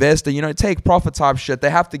early investor, take profit type shit. They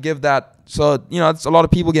have to give that. So it's a lot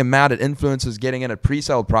of people get mad at influencers getting in at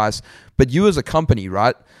pre-sale price, but you as a company,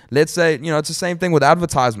 right? Let's say it's the same thing with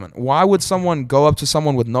advertisement. Why would someone go up to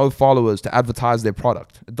someone with no followers to advertise their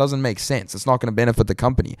product? It doesn't make sense. It's not going to benefit the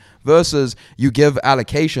company. Versus you give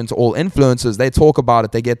allocation to all influencers, they talk about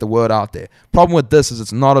it, they get the word out there. Problem with this is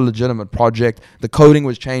it's not a legitimate project. The coding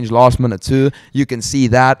was changed last minute too. You can see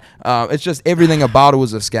that. It's just everything about it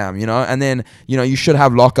was a scam, And then you should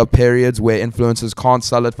have lockup periods where influencers can't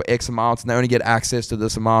sell it for X amount and they only get access to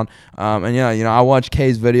this amount. I watched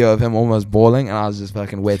K's video of him almost bawling and I was just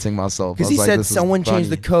fucking wetting myself. Because I he was like, said this is someone changed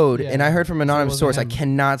the funny. code, Yeah. and I heard from an anonymous So it source. I wasn't him.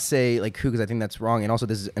 cannot say like who, because I think that's wrong, and also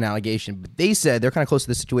this is an allegation. But they said they're kind of close to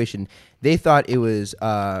this situation. They thought it was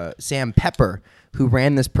Sam Pepper who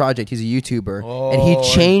ran this project. He's a YouTuber, and he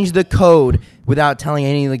changed the code without telling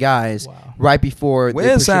any of the guys. Wow. Right before they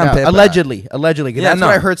Where's pushed it Sam out. Pepper at? Allegedly. 'Cause Yeah, that's no.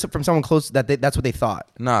 what I heard from someone close. That's what they thought.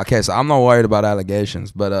 No, okay, so I'm not worried about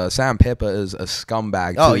allegations, but Sam Pepper is a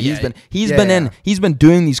scumbag. Oh, too. yeah. He's been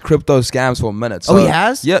doing these crypto scams for a minute. Oh, So, he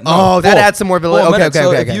has? Yeah. Oh, that adds some more validity. for a Okay, minute.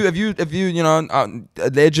 okay, So okay. if you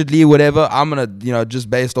allegedly whatever, I'm gonna just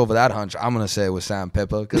based off of that hunch, I'm gonna say it was Sam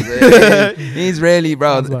Pepper because he's really,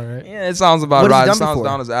 bro. Sounds about right. Yeah, it sounds about What has right. he It done sounds before?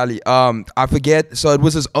 down his alley. I forget. So it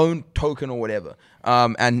was his own token or whatever.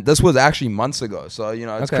 And this was actually months ago. So, it's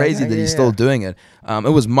Okay. crazy that Yeah, he's yeah, still yeah. doing it.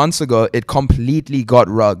 It was months ago. It completely got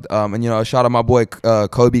rugged. And, shout out my boy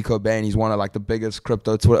Kobe Cobain. He's one of like the biggest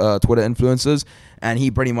crypto Twitter influencers. And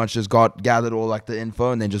he pretty much just gathered all like the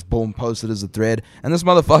info and then just boom, posted as a thread. And this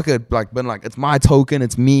motherfucker been like, it's my token.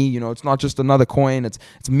 It's me. It's not just another coin. It's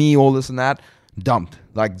me, all this and that. Dumped,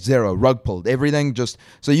 like zero, rug pulled, everything just.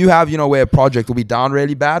 So you have where a project will be down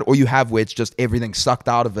really bad, or you have where it's just everything sucked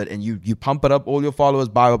out of it and you pump it up, all your followers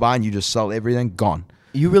buy and you just sell everything, gone.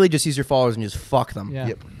 You really just use your followers and just fuck them. Yeah.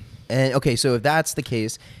 Yep. And okay, so if that's the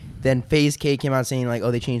case, then FaZe K came out saying like,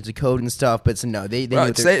 oh, they changed the code and stuff, but so no, they knew Right,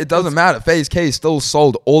 what they're- it doesn't matter. FaZe K still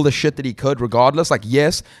sold all the shit that he could, regardless. Like,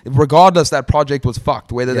 yes, regardless, that project was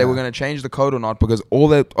fucked, whether they Yeah. were going to change the code or not, because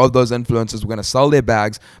all of those influencers were going to sell their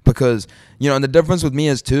bags. Because, and the difference with me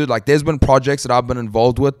is too, like, there's been projects that I've been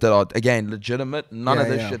involved with that are, again, legitimate. None of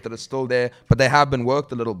this shit that is still there, but they have been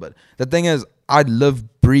worked a little bit. The thing is, I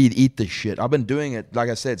live, breathe, eat this shit. I've been doing it, like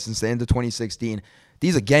I said, since the end of 2016.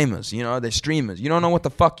 these are gamers, you know, they're streamers. You don't know what the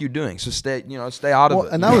fuck you're doing, so stay out of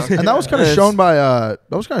it. And that was kind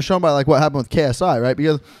of shown by like what happened with KSI, right?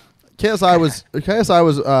 Because KSI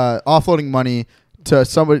was offloading money to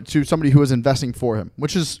somebody who was investing for him,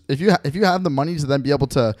 which is if you have the money to then be able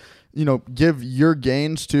to, you know, give your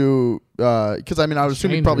gains to because I mean I would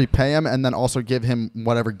assume you'd probably pay him and then also give him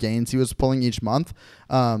whatever gains he was pulling each month,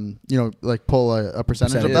 you know, like pull a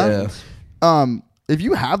percentage of that. Yeah. If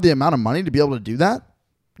you have the amount of money to be able to do that,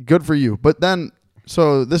 good for you. But then,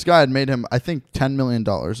 so this guy had made him, I think, $10 million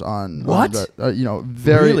on what? You know,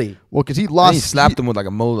 very really well because he lost. And he slapped him with like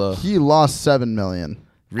a molar. He lost $7 million.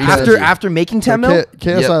 After making 10 mil?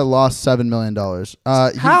 KSI lost $7 million.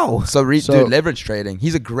 How? Dude, leverage trading.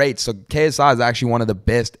 He's a great. So KSI is actually one of the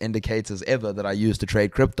best indicators ever that I use to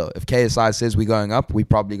trade crypto. If KSI says we're going up, we're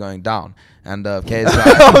probably going down. And KSI,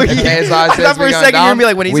 KSI says for a second you're gonna be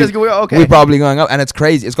like, when he says okay, we're probably going up. And it's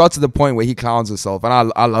crazy. It's got to the point where he clowns himself, and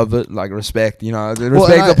I love it. Like respect, you know,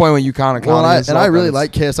 respect the point when you kind of clown yourself. And I really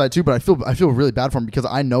like KSI too, but I feel really bad for him because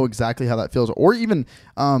I know exactly how that feels. Or even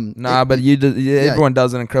but everyone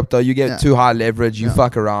does it in crypto. You get too high leverage, you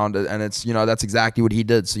fuck around, and it's, you know, that's exactly what he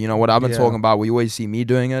did. So you know what I've been talking about. We always see me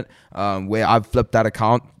doing it, where I've flipped that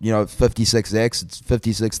account, you know, 56x, it's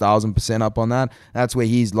 56,000% up on that. That's where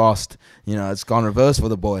he's lost. You know, it's gone reverse for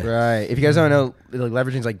the boy. Right. If you guys don't know, like,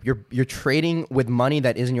 leveraging is like you're trading with money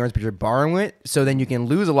that isn't yours, but you're borrowing it. So then you can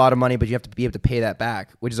lose a lot of money, but you have to be able to pay that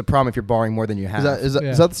back, which is a problem if you're borrowing more than you have. Is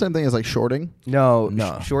that the same thing as like shorting? No.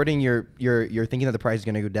 Shorting, you're thinking that the price is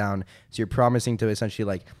going to go down, so you're promising to essentially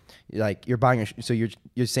like you're buying so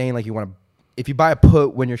you're saying like you want to, if you buy a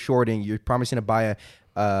put when you're shorting, you're promising to buy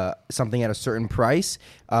something at a certain price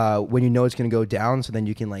when you know it's going to go down, so then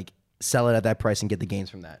you can like sell it at that price and get the gains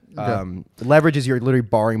from that. Okay. Leverage is you're literally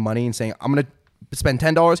borrowing money and saying, I'm going to spend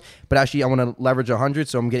 $10, but actually I want to leverage 100,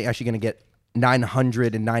 so I'm actually going to get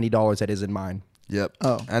 $990 that is in mine. Yep.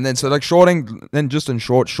 Oh. And then so like shorting, then just in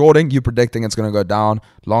shorting, you predicting it's going to go down.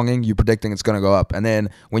 Longing, you predicting it's going to go up. And then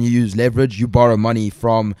when you use leverage, you borrow money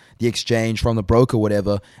from the exchange, from the broker,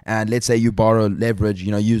 whatever. And let's say you borrow leverage, you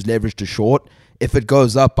know, use leverage to short. If it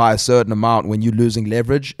goes up by a certain amount when you're losing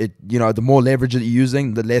leverage, you know, the more leverage that you're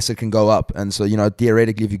using, the less it can go up. And so, you know,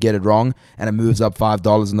 theoretically, if you get it wrong and it moves up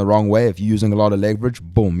 $5 in the wrong way, if you're using a lot of leverage,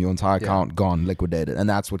 boom, your entire account gone, liquidated. And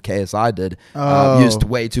that's what KSI did. Used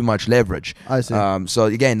way too much leverage. I see. So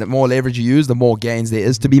again, the more leverage you use, the more gains there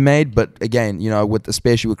is to be made. But again, you know,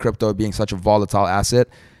 especially with crypto being such a volatile asset,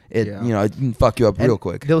 you know, it can fuck you up real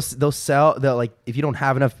quick. They'll like, if you don't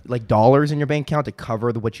have enough like dollars in your bank account to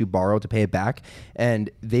cover what you borrow to pay it back, and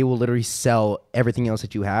they will literally sell everything else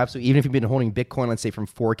that you have. So even if you've been holding Bitcoin, let's say from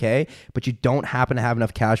 4K, but you don't happen to have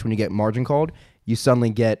enough cash when you get margin called, you suddenly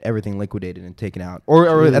get everything liquidated and taken out,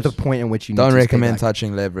 or at the point in which you don't recommend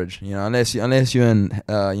touching leverage. You know, unless you're in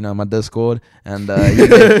you know, my Discord and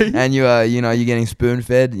you're getting spoon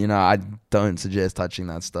fed. You know, I don't suggest touching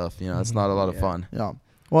that stuff. You know, it's not a lot of fun. Yeah.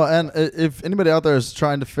 Well, and if anybody out there is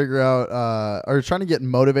trying to figure out or trying to get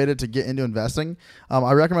motivated to get into investing,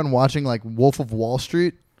 I recommend watching like Wolf of Wall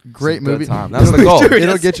Street. Great movie. That's the goal.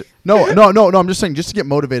 It'll get you. No. I'm just saying, just to get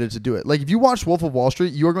motivated to do it. Like if you watch Wolf of Wall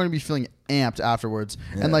Street, you're going to be feeling amped afterwards,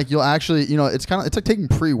 and like you'll actually, you know, it's like taking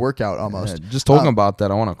pre-workout almost. Yeah, just talking about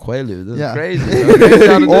that, I want to Quaalude. This is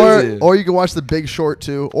crazy. or you can watch The Big Short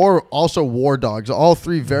too, or also War Dogs. All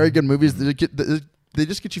three very good movies. They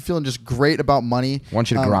just get you feeling just great about money.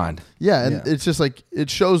 Want you to grind. Yeah, and it's just like it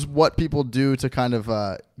shows what people do to kind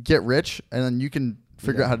of get rich, and then you can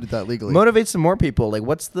figure out how to do that legally. Motivate some more people. Like,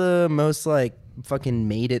 what's the most like fucking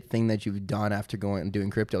made it thing that you've done after going and doing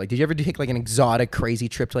crypto? Like, did you ever take like an exotic, crazy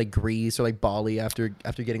trip to like Greece or like Bali after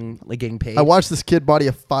getting paid? I watched this kid body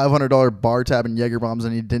a $500 bar tab in Jaeger bombs,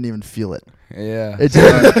 and he didn't even feel it. Yeah, it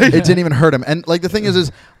didn't even hurt him. And like the thing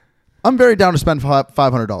is I'm very down to spend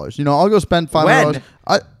 $500. You know, I'll go spend $500. When?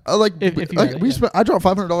 I like I dropped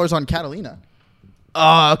 $500 on Catalina.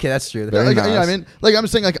 Oh, okay, that's true. Nice. I mean, like I'm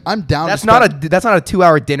saying, like I'm down. That's not a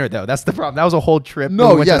 2-hour dinner though. That's the problem. That was a whole trip.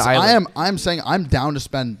 No, yes, I am. I'm saying I'm down to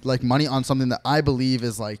spend like money on something that I believe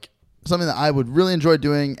is like something that I would really enjoy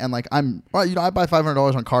doing, and like I buy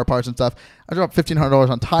 $500 on car parts and stuff. I drop $1,500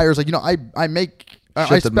 on tires. Like, you know, I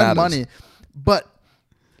spend money, but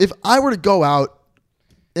if I were to go out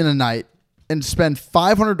in a night and spend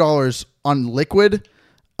 $500 on liquid,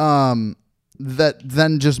 that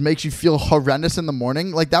then just makes you feel horrendous in the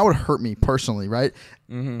morning, like that would hurt me personally, right?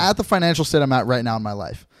 Mm-hmm. At the financial state I'm at right now in my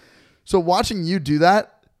life. So watching you do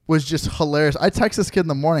that was just hilarious. I text this kid in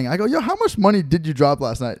the morning. I go, yo, how much money did you drop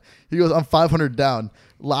last night? He goes, I'm 500 down,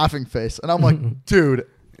 laughing face. And I'm like, dude,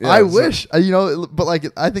 I wish, but like,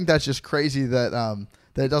 I think that's just crazy that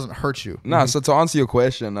that it doesn't hurt you. No, so to answer your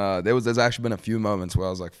question, there's actually been a few moments where I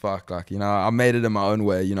was like, fuck, like, I made it in my own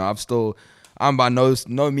way. I'm by no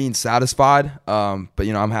means satisfied, but,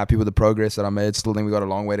 I'm happy with the progress that I made. Still think we got a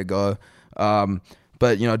long way to go.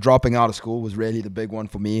 But, dropping out of school was really the big one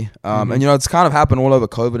for me. And, it's kind of happened all over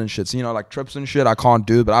COVID and shit. So, like trips and shit I can't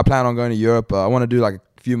do, but I plan on going to Europe. I want to do like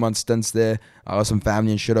a few months stints there. I got some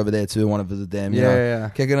family and shit over there too. I want to visit them.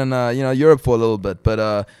 Kicking in, Europe for a little bit.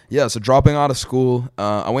 But, so dropping out of school,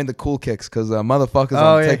 I went to Cool Kicks because motherfuckers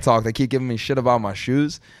on TikTok, they keep giving me shit about my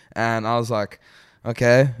shoes. And I was like,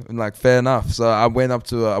 okay, like fair enough. So I went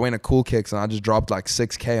to Cool Kicks and I just dropped like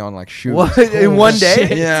 $6,000 on like shoes. What? In one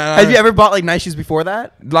day? Yeah. Have you ever bought like nice shoes before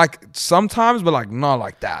that? Like sometimes, but like not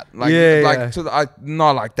like that. Like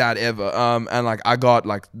not like that ever. And like I got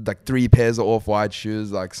like 3 pairs of Off-White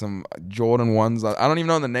shoes, like some Jordan ones. I don't even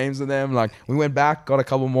know the names of them. Like we went back, got a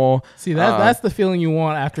couple more. See, that's the feeling you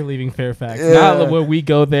want after leaving Fairfax. Not where we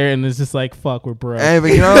go there and it's just like, fuck, we're broke. Hey,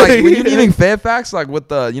 but like when you're leaving Fairfax, like with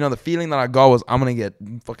the the feeling that I got was I'm gonna get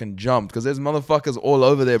fucking jumped because there's motherfuckers all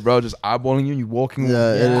over there, bro, just eyeballing you. You walking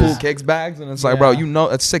with Cool Kicks bags, and it's like, bro,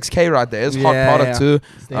 that's $6,000 right there. It's hot product too.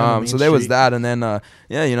 So there was that, and then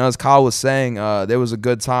as Kyle was saying, there was a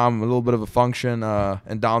good time, a little bit of a function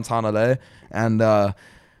in downtown LA, and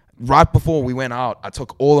right before we went out, I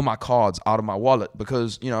took all of my cards out of my wallet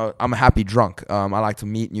because I'm a happy drunk. I like to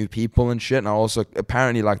meet new people and shit, and I also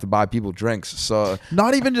apparently like to buy people drinks. So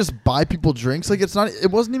not even just buy people drinks, like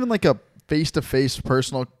it wasn't even like a face-to-face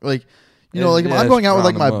personal, like like if I'm going out with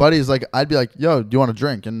like my buddies, like I'd be like, yo, do you want a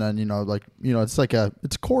drink? And then it's like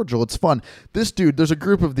it's cordial, it's fun. This dude, there's a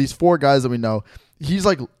group of these 4 guys that we know. He's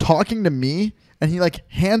like talking to me and he like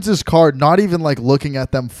hands his card, not even like looking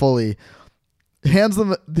at them fully, hands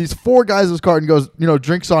them these 4 guys his card and goes,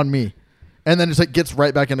 drinks on me. And then just like gets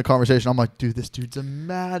right back into conversation. I'm like, dude, this dude's a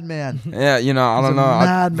madman. Yeah, I don't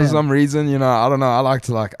know. For some reason, I don't know. I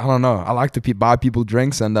like to buy people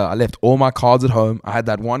drinks, and I left all my cards at home. I had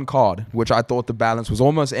that one card, which I thought the balance was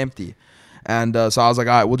almost empty. And so I was like,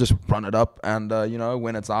 all right, we'll just run it up. And,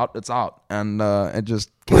 when it's out, it's out. And it just...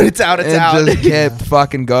 When it's out, it's out. It just kept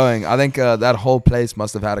fucking going. I think that whole place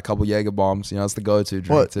must have had a couple Jaeger bombs. It's the go-to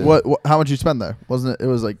drink, too. What? How much you spend there? Wasn't it? It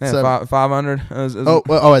was like 500.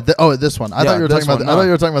 This one. I thought you were talking about. I thought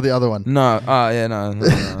you were talking about the other one. No.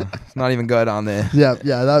 No. Not even go down there. Yeah.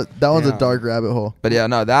 That one's a dark rabbit hole. But yeah,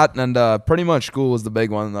 no, that and pretty much school was the big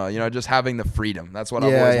one. Just having the freedom. That's what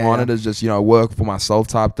I've always wanted. Is just work for myself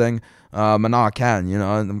type thing. And now I can, and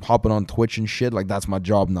I'm hopping on Twitch and shit. Like that's my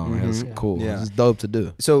job now. It's cool. It's dope to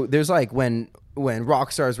do. So there's like when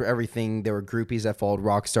rock stars were everything, there were groupies that followed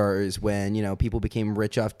rock stars. When people became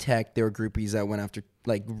rich off tech, there were groupies that went after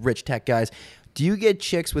like rich tech guys. Do you get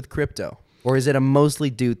chicks with crypto, or is it a mostly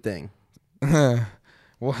dude thing?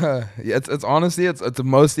 Well, it's honestly it's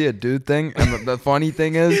mostly a dude thing. And the funny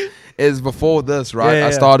thing is before this, right?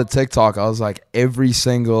 I started TikTok. I was like, every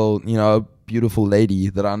single beautiful lady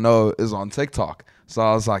that I know is on TikTok. So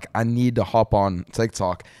I was like, I need to hop on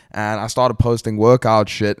TikTok. And I started posting workout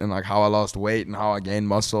shit and like how I lost weight and how I gained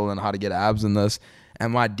muscle and how to get abs in this.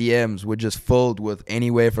 And my DMs were just filled with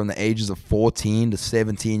anywhere from the ages of 14 to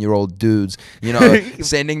 17-year-old dudes,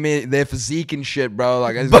 sending me their physique and shit, bro.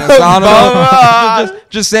 Like, it's gonna sound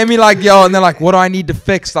just send me like, yo, and they're like, what do I need to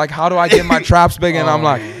fix? Like, how do I get my traps big? And I'm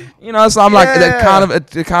like, so I'm like,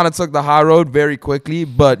 it kind of took the high road very quickly.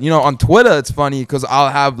 But, on Twitter, it's funny because I'll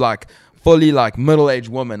have like fully like middle-aged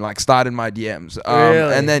woman like start in my DMs.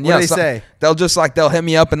 Really? And then what do they say? They'll just like they'll hit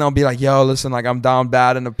me up and they'll be like, yo, listen, like I'm down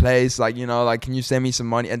bad in a place, like like can you send me some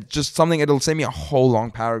money? And just something, it'll send me a whole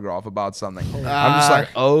long paragraph about something. I'm just like,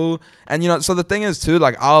 oh. And so the thing is too,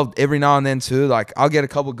 like I'll every now and then too, like I'll get a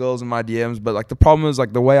couple girls in my DMs, but like the problem is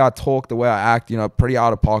like the way I talk, the way I act, pretty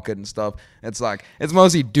out of pocket and stuff. It's like it's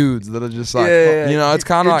mostly dudes that are just like it's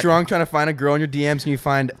kind of like drunk trying to find a girl in your DMs and you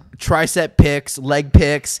find tricep pics, leg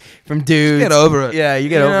pics from dudes. Just get over it. Yeah, you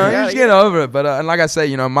get over it. Just get over it. But and like I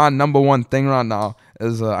say, my number one thing right now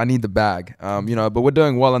is I need the bag. But we're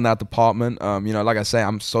doing well in that department. Like I say,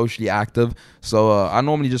 I'm socially active, so I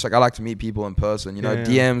normally just I like to meet people in person.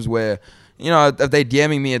 DMs where. If they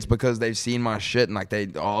DMing me, it's because they've seen my shit and like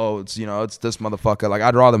it's this motherfucker. Like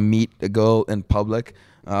I'd rather meet a girl in public.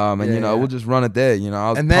 We'll just run it there.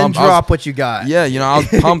 And then drop what you got. Yeah, I was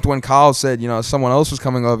pumped when Kyle said, someone else was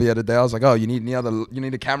coming over here today. I was like, oh, you need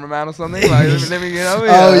a cameraman or something? Like, let me get over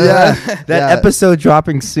here. Oh yeah, that episode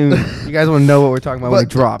dropping soon. You guys want to know what we're talking about when it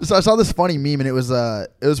drops. So I saw this funny meme and it was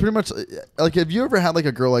pretty much like, have you ever had like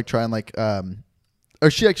a girl like try and like or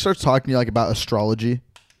she like starts talking to you like about astrology,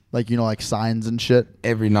 like like signs and shit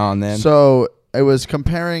every now and then. So it was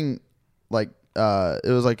comparing like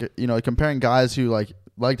it was like, you know, comparing guys who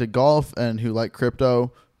like to golf and who like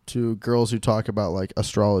crypto to girls who talk about like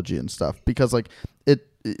astrology and stuff, because like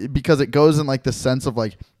because it goes in like the sense of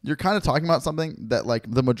like you're kind of talking about something that like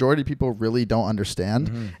the majority of people really don't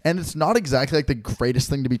understand, and it's not exactly like the greatest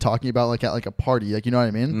thing to be talking about like at like a party, like, you know what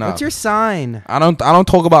I mean? No. What's your sign? I don't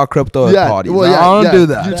talk about crypto at parties. Well, I don't do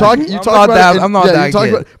that. You talk about it. I'm not that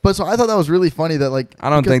kid. But so I thought that was really funny that like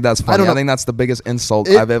I don't think that's funny. I think that's the biggest insult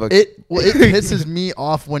I've ever. It pisses me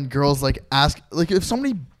off when girls like ask, like, if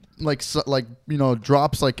somebody like you know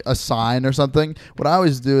drops like a sign or something. What I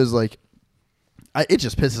always do is like, it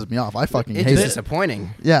just pisses me off. I fucking hate it. It's disappointing.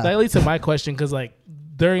 Yeah. That leads to my question, because like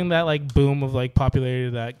during that like boom of like popularity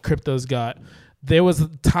that crypto's got, there was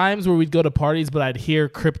times where we'd go to parties, but I'd hear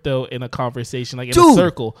crypto in a conversation, like in a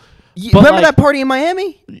circle. Remember like, that party in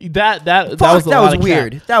Miami? That was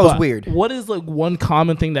weird. Cap. That was weird. What is like one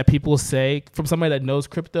common thing that people say from somebody that knows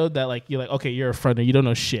crypto that like you're like, okay, you're a friend or you don't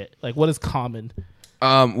know shit? Like, what is common?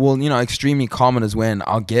 Well, you know, extremely common is when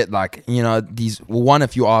I'll get like, you know, these. Well, one,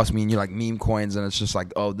 if you ask me and you're like meme coins, and it's just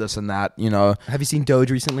like, oh, this and that, you know. Have you seen Doge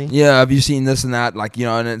recently? Yeah, have you seen this and that? Like, you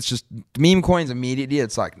know, and it's just meme coins immediately.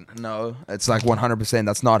 It's like, no, it's like 100%.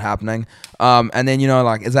 That's not happening. And then, you know,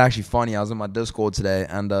 like, it's actually funny. I was in my Discord today,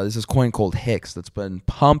 and there's this coin called Hex that's been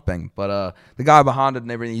pumping. But the guy behind it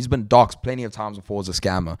and everything, he's been doxxed plenty of times before as a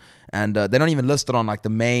scammer. And they don't even list it on like the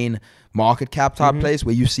main market cap type place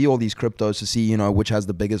where you see all these cryptos to see, you know, which has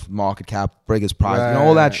the biggest market cap, biggest price, you know,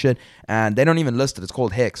 all that shit. And they don't even list it. It's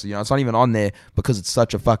called Hex. You know, it's not even on there because it's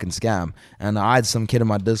such a fucking scam. And I had some kid in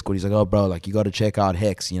my Discord. He's like, oh, bro, like, you got to check out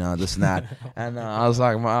Hex, you know, this and that. And I was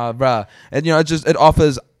like, bro. And, you know, it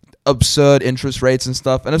offers absurd interest rates and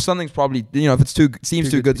stuff. And if something's probably, you know, if it's seems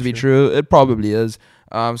too good to be true, it probably is.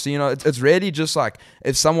 So, you know, it's really just like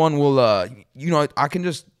if someone will, you know, I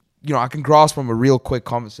can grasp from a real quick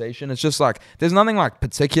conversation. It's just like there's nothing like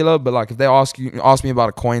particular, but like if they ask me about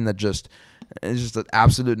a coin that just is just an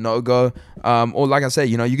absolute no-go, or like I say,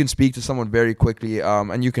 you know, you can speak to someone very quickly,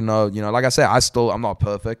 and you can know, you know, like I say, I'm not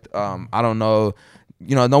perfect. I don't know,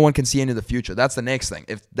 you know, no one can see into the future. That's the next thing.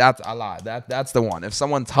 If that's a lie, that's the one. If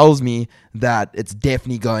someone tells me that it's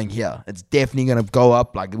definitely going here, it's definitely gonna go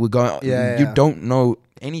up, like we're going, you don't know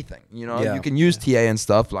anything, you know. You can use TA and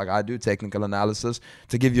stuff, like I do technical analysis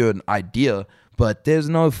to give you an idea, but there's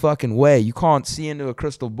no fucking way. You can't see into a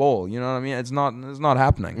crystal ball, you know what I mean? It's not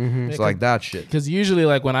happening. It's like that shit. Because usually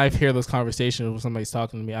like when I hear those conversations when somebody's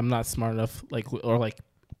talking to me, I'm not smart enough, like, or like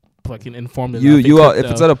fucking informed enough. You are, if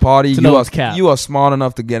it's at a party, you are smart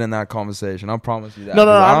enough to get in that conversation. I promise you that. No,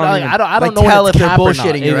 I don't know tell if they're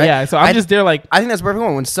bullshitting you, right? Yeah, so I'm just there like, I think that's a perfect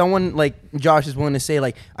one. When someone like Josh is willing to say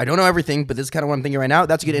like, I don't know everything, but this is kind of what I'm thinking right now,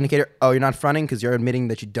 that's a good indicator. Oh, you're not fronting because you're admitting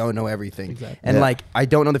that you don't know everything. Exactly. And like, I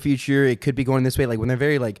don't know the future. It could be going this way. Like when they're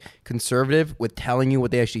very like conservative with telling you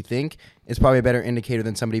what they actually think, it's probably a better indicator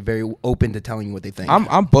than somebody very open to telling you what they think.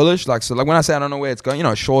 I'm bullish. Like, so like when I say I don't know where it's going, you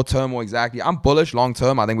know, short term or exactly, I'm bullish. Long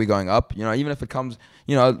term, I think we're going up. You know, even if it comes,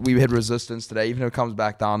 you know, we hit resistance today, even if it comes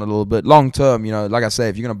back down a little bit. Long term, you know, like I say,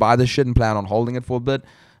 if you're going to buy this shit and plan on holding it for a bit,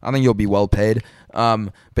 I think you'll be well paid.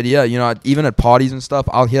 But yeah, you know, even at parties and stuff,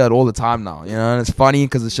 I'll hear it all the time now, you know, and it's funny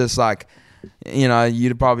because it's just like, you know,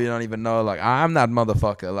 you probably don't even know, like, I'm that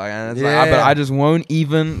motherfucker. Like, and it's like, but I just won't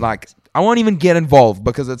even, like, I won't even get involved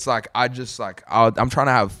because it's like, I just, like, I'm trying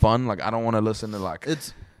to have fun. Like, I don't want to listen to, like,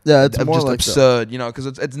 it's more just like absurd, you know, because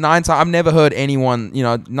it's 9 times. I've never heard anyone, you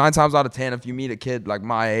know, 9 times out of 10, if you meet a kid like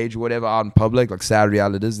my age or whatever out in public, like sad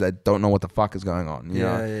reality is that don't know what the fuck is going on, you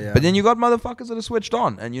know. But then you got motherfuckers that are switched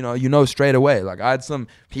on, and you know straight away. Like I had some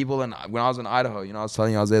people when I was in Idaho, you know, I was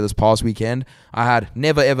telling you I was there this past weekend. I had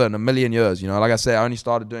never ever in a million years, you know, like I say, I only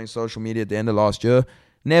started doing social media at the end of last year.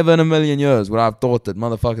 Never in a million years would I have thought that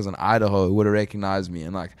motherfuckers in Idaho would have recognized me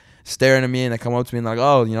and like staring at me, and they come up to me and like,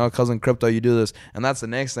 oh, you know, cousin Crypto, you do this. And that's the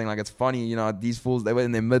next thing. Like, it's funny, you know, these fools, they were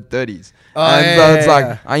in their mid-30s.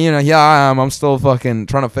 Like, you know, here I am. I'm still fucking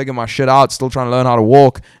trying to figure my shit out, still trying to learn how to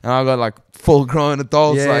walk. And I got like full-grown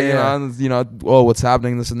adults, you know, oh, what's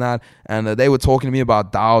happening, this and that. And they were talking to me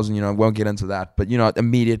about DAOs, and, you know, won't get into that. But, you know,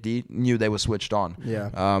 immediately knew they were switched on. Yeah.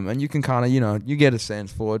 And you can kind of, you know, you get a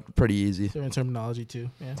sense for it pretty easy. Different terminology too.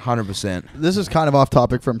 Yeah. 100%. This is kind of off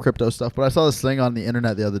topic from crypto stuff, but I saw this thing on the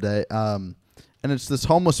internet the other day, and it's this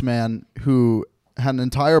homeless man who had an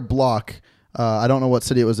entire block. I don't know what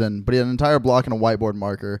city it was in, but he had an entire block and a whiteboard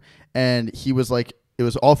marker, and he was like, it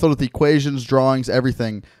was all filled with equations, drawings,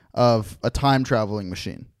 everything of a time traveling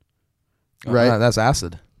machine. Right? That's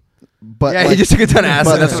acid. But yeah, he just took a ton of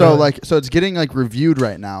acid. So it's getting like reviewed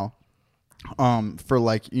right now. for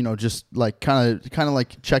like, you know, just like kind of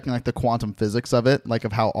like checking like the quantum physics of it, like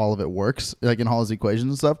of how all of it works, like in all his equations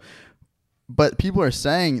and stuff. But people are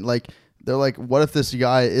saying like, they're like, what if this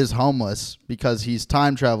guy is homeless because he's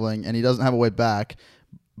time traveling and he doesn't have a way back,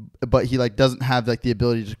 but he like doesn't have like the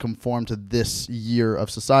ability to conform to this year of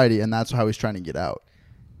society, and that's how he's trying to get out.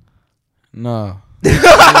 No.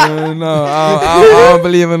 No, I don't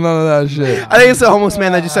believe in none of that shit. I think it's a homeless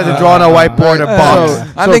man that just had to draw on a whiteboard a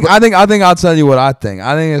box. I think I'll tell you what I think.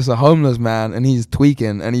 I think it's a homeless man and he's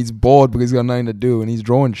tweaking and he's bored because he's got nothing to do and he's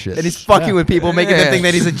drawing shit. And he's fucking with people, making them think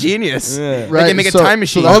that he's a genius. Yeah. Like they make a time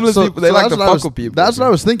machine. So the homeless people, they like to fuck with people. That's what I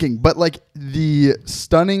was thinking. But like the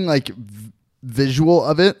stunning like visual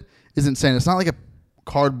of it is insane. It's not like a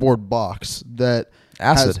cardboard box that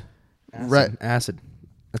acid. Acid.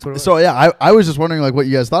 That's what it was. So yeah, I was just wondering like what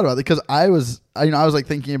you guys thought about it, because I was like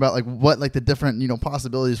thinking about like what like the different, you know,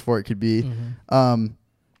 possibilities for it could be. And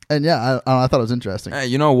yeah, I thought it was interesting. Hey,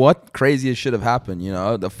 you know what? Craziest shit have happened. You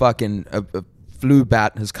know, the fucking a flu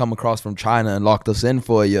bat has come across from China and locked us in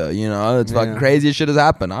for a year. You know, it's fucking craziest shit has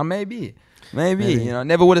happened. Maybe. You know,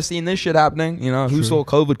 never would have seen this shit happening. You know, who saw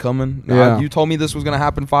COVID coming? Yeah. You told me this was gonna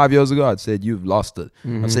happen 5 years ago. I said you've lost it.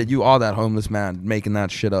 I said you are that homeless man making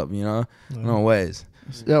that shit up. You know, no ways.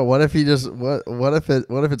 Yeah, what if he just what if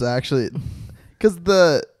it's actually, because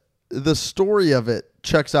the story of it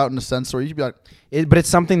checks out in a sense where you could be like, but it's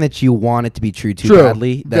something that you want it to be true True.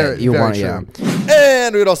 badly. That Very- you very want, true. yeah.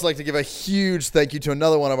 And we'd also like to give a huge thank you to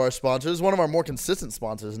another one of our sponsors, one of our more consistent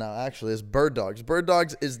sponsors now, actually, is Bird Dogs. Bird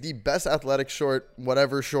Dogs is the best athletic short,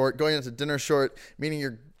 whatever short, going into dinner short, meaning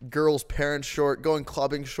your girl's parents short, going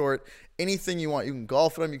clubbing short, anything you want. You can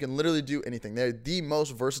golf in them. You can literally do anything. They're the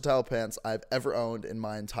most versatile pants I've ever owned in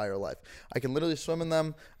my entire life. I can literally swim in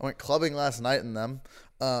them. I went clubbing last night in them.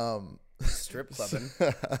 Strip clubbing.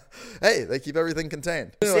 Hey, they keep everything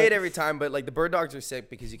contained. I say it every time, but like the Bird Dogs are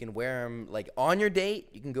sick because you can wear them like on your date.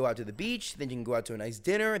 You can go out to the beach, then you can go out to a nice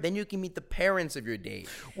dinner, then you can meet the parents of your date,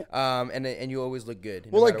 and you always look good.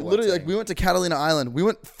 Well, like literally, like we went to Catalina Island. We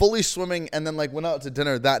went fully swimming and then like went out to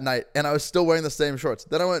dinner that night, and I was still wearing the same shorts.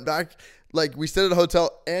 Then I went back. Like, we stayed at a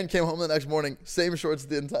hotel and came home the next morning, same shorts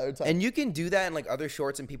the entire time. And you can do that in, like, other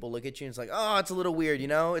shorts, and people look at you, and it's like, oh, it's a little weird, you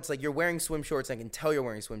know? It's like you're wearing swim shorts, and I can tell you're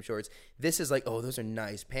wearing swim shorts. This is like, oh, those are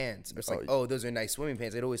nice pants. Or it's like, oh, those are nice swimming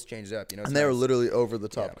pants. It always changes up, you know? And they were literally over the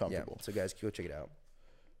top comfortable. Yeah. So, guys, go check it out.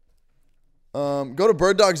 Go to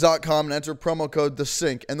birddogs.com and enter promo code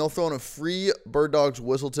TheSync, and they'll throw in a free Bird Dogs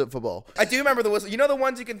whistle tip football. I do remember the whistle. You know the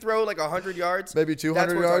ones you can throw, like, 100 yards? Maybe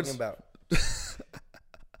 200 yards? That's what we're talking about.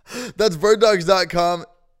 That's birddogs.com,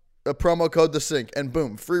 a promo code TheSync, and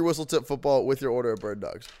boom, free whistle tip football with your order of Bird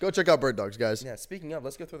Dogs. Go check out Bird Dogs, guys. Yeah, speaking of,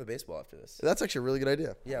 let's go throw the baseball after this. That's actually a really good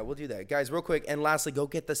idea. Yeah, we'll do that. Guys, real quick, and lastly, go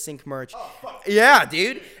get the Sync merch. Yeah,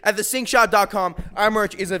 dude. At thesyncshop.com, our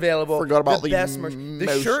merch is available. Forgot about the best merch. The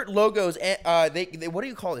most. shirt logos, and they what do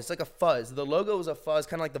you call it? It's like a fuzz. The logo is a fuzz,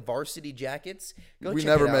 kind of like the varsity jackets. Go We check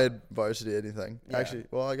never it out. made varsity anything. Yeah. Actually,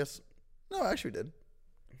 well, I guess, no, actually we did.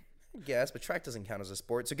 Yes, but track doesn't count as a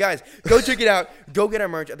sport. So, guys, go check it out. Go get our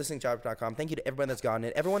merch at thesyncshop.com. Thank you to everyone that's gotten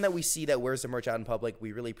it. Everyone that we see that wears the merch out in public,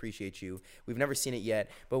 we really appreciate you. We've never seen it yet,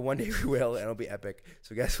 but one day we will, and it'll be epic.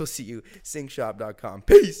 So, guys, we'll see you. Syncshop.com.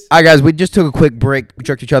 Peace. All right, guys, we just took a quick break. We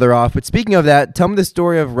jerked each other off. But speaking of that, tell me the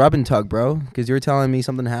story of Rub and Tug, bro, because you were telling me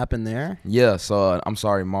something happened there. Yeah, so I'm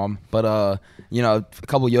sorry, Mom. But, you know, a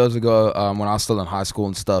couple years ago when I was still in high school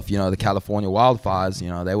and stuff, you know, the California wildfires, you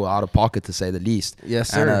know, they were out of pocket to say the least.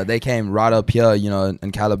 Yes, sir. And they came right up here, you know,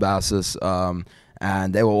 in Calabasas,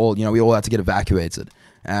 and they were all, you know, we all had to get evacuated.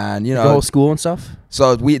 And, you know, The whole school and stuff?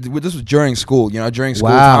 so we this was during school, you know, during school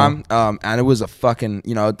Wow. time. And it was a fucking,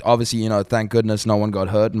 you know, obviously, you know, thank goodness no one got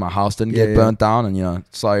hurt and my house didn't Yeah, get yeah. burnt down. And, you know,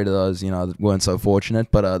 sorry to those, you know, that weren't so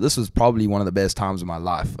fortunate. But this was probably one of the best times of my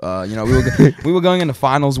life. You know, we were going into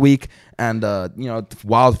finals week, and, you know,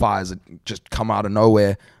 wildfires had just come out of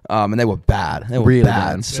nowhere. And they were bad. They were Really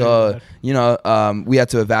bad. bad. So, Very bad. you know, we had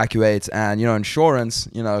to evacuate, and, you know, insurance,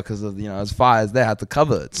 you know, because of, you know, as fires, they had to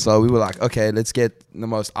cover it. So we were like, okay, let's get the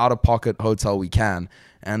most out-of-pocket hotel we can.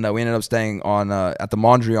 And we ended up staying on at the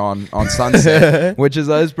Mondrian on Sunset, which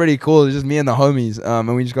is pretty cool. It's just me and the homies,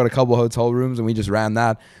 and we just got a couple hotel rooms, and we just ran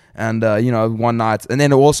that. And, you know, one night, and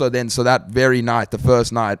then also so that very night, the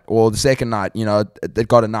first night or the second night, you know, it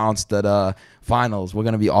got announced that finals were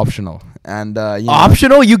gonna be optional, and you know,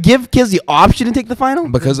 Optional? You give kids the option to take the final?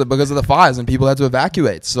 because of the fires and people had to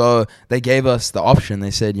evacuate. So they gave us the option.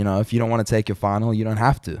 They said, you know, if you don't want to take your final, you don't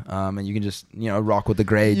have to, and you can just, you know, rock with the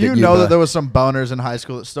grade. You know that there was some boners in high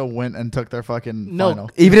school that still went and took their fucking No.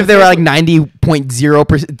 final. Even if they were like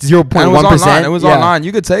 90.0%, And 0.1%. It was online.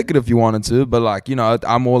 You could take it if you wanted to, but like, you know,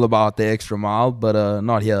 I'm all about the extra mile, but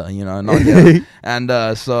not here, you know, not here. And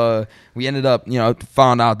so we ended up, you know,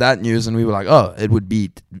 found out that news, and we were like, oh, it would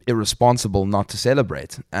be irresponsible not to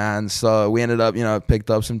celebrate. And so we ended up, you know, picked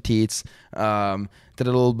up some teats, did a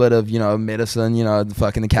little bit of, you know, medicine, you know,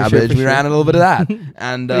 the cabbage. We ran a little bit of that,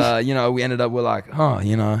 and you know, we ended up, we're like, oh,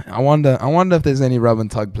 you know, I wonder if there's any rub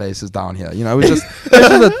and tug places down here. You know, it was just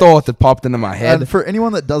a thought that popped into my head. And for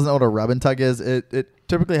anyone that doesn't know what a rub and tug is, it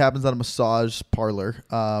typically happens at a massage parlor.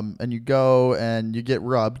 And you go and you get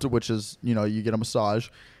rubbed, which is, you know, you get a massage,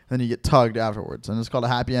 then you get tugged afterwards, and it's called a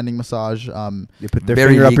happy ending massage. You put their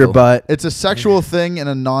Very finger up your legal. butt. It's a sexual thing in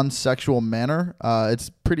a non-sexual manner. It's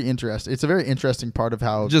pretty interesting. It's a very interesting part of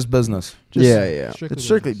how Just business. Yeah. it's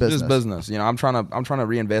strictly business. Just business. You know, I'm trying to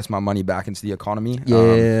reinvest my money back into the economy.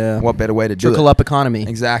 Yeah. What better way to do Trickle it? up economy.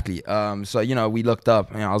 Exactly. So, you know, we looked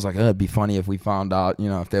up, you know, I was like, it'd be funny if we found out, you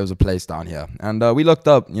know, if there was a place down here. And we looked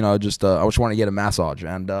up, you know, just I just wanted to get a massage,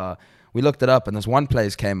 and we looked it up, and this one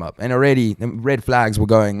place came up, and already the red flags were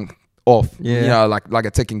going off. Yeah. You know, like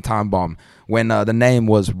a ticking time bomb when the name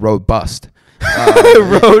was Robust.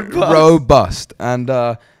 Robust. And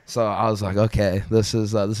so I was like, okay, this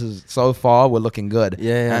is so far we're looking good.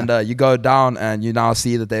 Yeah. And you go down and you now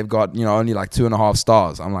see that they've got, you know, only like 2.5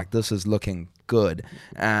 stars. I'm like, this is looking good.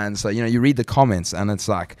 And so, you know, you read the comments, and it's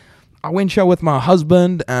like, I went here with my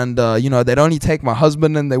husband, and you know, they'd only take my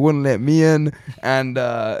husband and they wouldn't let me in. And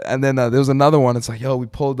then there was another one. It's like, yo, we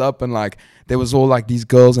pulled up, and like there was all like these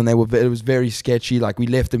girls, and it was very sketchy. Like we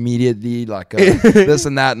left immediately, like this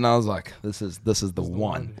and that. And I was like, this is the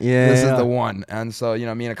one. Yeah, this yeah. is the one. And so, you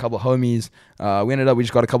know, me and a couple of homies, we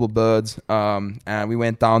just got a couple of birds, and we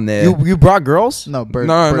went down there. You brought girls? No, bird.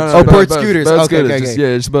 No, Oh, bird scooters. Bird Okay, scooters. okay, Just, okay.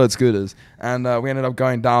 yeah, just bird scooters. And we ended up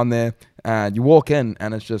going down there, and you walk in,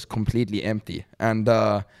 and it's just completely empty. And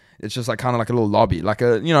it's just like kind of like a little lobby, like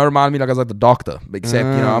a, you know, remind me like I was at the doctor, except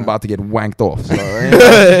you know, I'm about to get wanked off. So you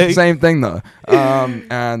know, same thing though.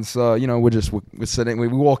 And so, you know, we're sitting, we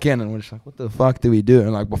walk in, and we're just like, what the fuck do we do?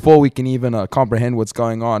 And like before we can even comprehend what's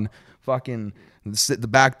going on, fucking the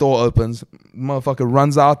back door opens, motherfucker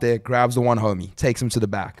runs out there, grabs the one homie, takes him to the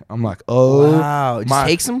back. I'm like, oh Wow. Just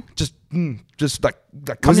takes them? just like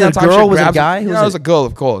Was comes it a outside, girl? shit, Was it a grabs guy? him. Who You was know, it it? was a girl,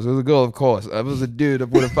 of course. It was a girl, of course. It was a dude that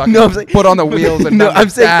would have fucking No, I'm saying- put on the wheels and No, done the I'm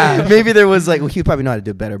saying dash. maybe there was like, well, he probably know how to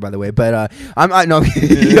do it better, by the way. But I'm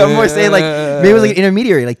more saying like maybe it was like an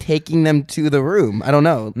intermediary, like taking them to the room. I don't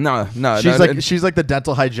know. No, She's like the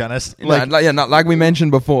dental hygienist. like we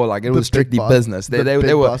mentioned before, like it The was big strictly boss. business. The They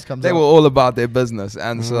big were boss comes they out. were all about their business,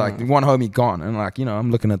 and so like one homie gone, and like, you know,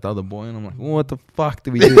 I'm looking at the other boy, and I'm like, what the fuck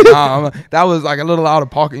do we do now? That was like a little out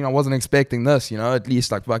of pocket. You know, I wasn't expecting this. You know, at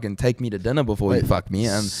least like fucking take me to dinner before you fuck me.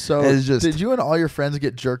 And so it's just did you and all your friends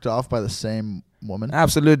get jerked off by the same woman?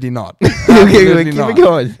 absolutely not. Okay, Absolutely keep not. it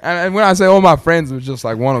going. And when I say all my friends, it was just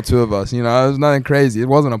like 1 or 2 of us. You know, it was nothing crazy. It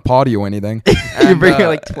wasn't a party or anything. You And, bring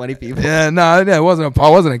like 20 people. yeah, no, it wasn't a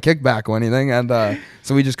kickback or anything. And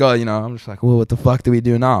so we just go, you know, I'm just like, well, what the fuck do we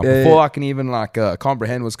do now? Yeah, Before yeah. I can even like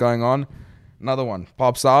comprehend what's going on, another one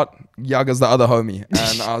pops out. Yaga's the other homie.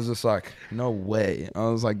 And I was just like, no way. I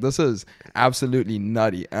was like, this is absolutely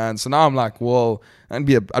nutty. And so now I'm like, well, I'd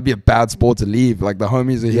be a bad sport to leave. Like the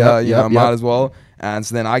homies are here, you know, might as well. And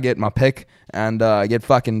so then I get my pick, and I get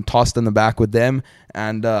fucking tossed in the back with them.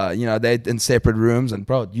 And, you know, they're in separate rooms. And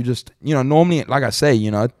bro, you just, you know, normally, like I say, you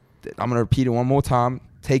know, I'm going to repeat it one more time.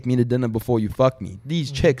 Take me to dinner before you fuck me.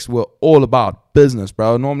 These chicks were all about business,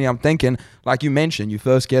 bro. Normally I'm thinking, like you mentioned, you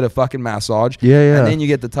first get a fucking massage. Yeah. And then you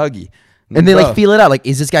get the tuggy. And they Bro, like feel it out. Like,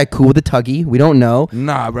 is this guy cool with the tuggy? We don't know.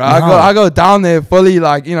 Nah, bro. No. I go down there fully,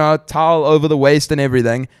 like, you know, towel over the waist and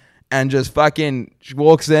everything, and just fucking, she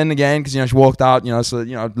walks in again, because, you know, she walked out, you know, so,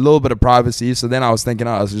 you know, a little bit of privacy. So then I was thinking,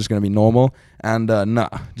 oh, this is just going to be normal. And nah,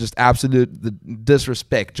 just absolute the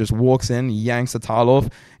disrespect. Just walks in, yanks the towel off,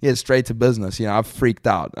 gets straight to business. You know, I've freaked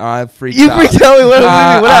out. You freaked out. What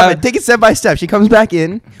happened? Take it step by step. She comes back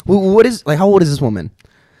in. What is, like, how old is this woman?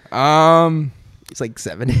 It's like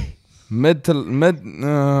 7. Mid. Early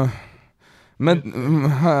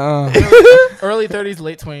 30s,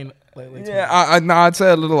 late 20s. Yeah, I'd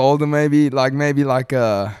say a little older, maybe like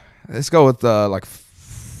let's go with like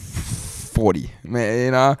 40. Man,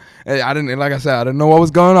 you know, I didn't know what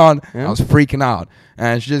was going on. Yeah. I was freaking out,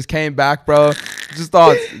 and she just came back, bro. just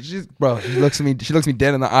starts. She looks at me. She looks me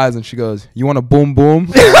dead in the eyes and she goes, "You want a boom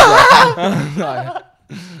boom?"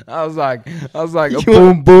 I was like, a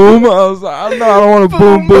boom boom. I was like, no, I don't want a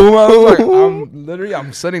boom boom. I was like,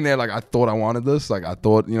 I'm sitting there like I thought I wanted this. Like I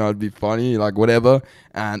thought, it'd be funny, like whatever.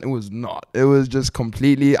 And it was not. It was just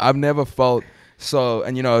completely. I've never felt so.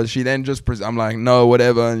 And she then just. I'm like, no,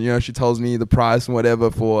 whatever. And she tells me the price and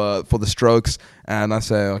whatever for the strokes. And I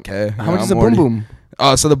say, okay. How much is a boom boom?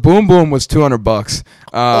 So the boom boom was $200.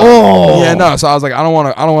 Yeah, no. So I was like, I don't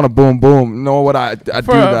want a boom boom. Nor would I do that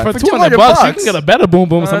for $200. You can get a better boom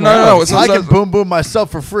boom. No. So I can boom boom myself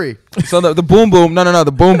for free. So the boom boom,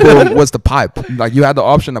 the boom boom was the pipe. Like you had the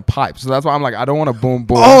option of pipe. So that's why I'm like, I don't want a boom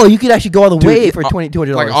boom. Oh, you could actually go all the way for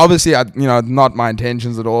 $200. Like obviously, not my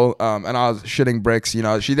intentions at all. And I was shitting bricks.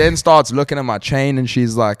 She then starts looking at my chain and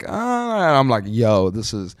she's like, and I'm like, yo,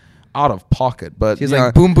 this is out of pocket. But she's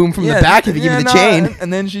like, boom boom from the back if you give me the chain.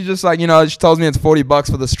 And then she's just like, she tells me it's $40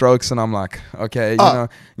 for the strokes, and I'm like, okay,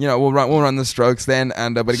 we'll run the strokes then.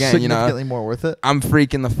 And but again, significantly more worth it. I'm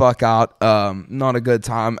freaking the fuck out. Not a good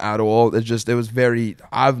time at all. It was very.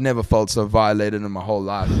 I've never felt so violated in my whole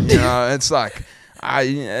life. It's like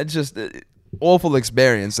awful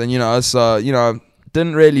experience, and so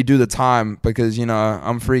didn't really do the time because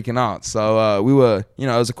I'm freaking out. So we were, it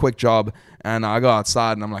was a quick job. And I go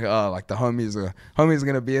outside and I'm like, oh, like the homies are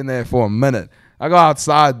gonna be in there for a minute. I go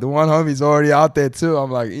outside, the one homie's already out there too. I'm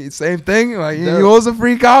like, same thing. Like you also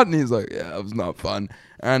freak out, and he's like, yeah, it was not fun.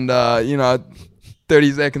 And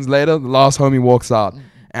 30 seconds later, the last homie walks out,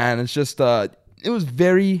 and it's just it was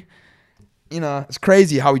very. It's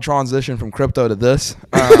crazy how we transitioned from crypto to this.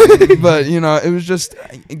 But, it was just,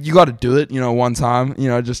 you got to do it, one time,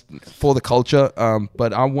 just for the culture.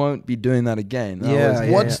 But I won't be doing that again.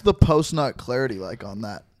 What's the post-nut clarity like on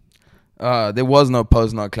that? There was no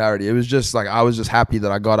post-nut clarity. It was just like, I was just happy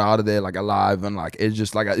that I got out of there like alive. And like, it's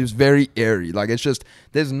just like, it was very airy. Like, it's just,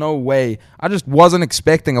 there's no way. I just wasn't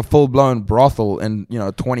expecting a full-blown brothel in,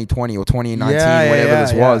 2020 or 2019, whatever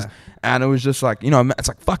this was. And it was just like, it's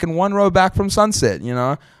like fucking one row back from Sunset,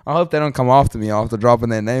 I hope they don't come after me after dropping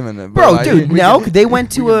their name in it. Bro, dude, Nelk, they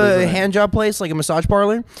went to a hand job place, like a massage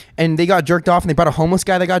parlor, and they got jerked off, and they brought a homeless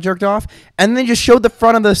guy that got jerked off, and they just showed the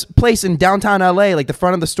front of this place in downtown LA, like the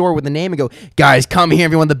front of the store with the name, and go, guys, come here,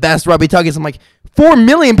 everyone, the best Rubby Tuggies. I'm like, 4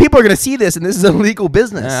 million people are going to see this, and this is a legal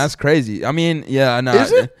business. Yeah, that's crazy. I mean, yeah, no.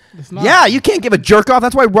 Is it? Yeah, you can't give a jerk off.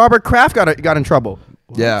 That's why Robert Kraft got in trouble.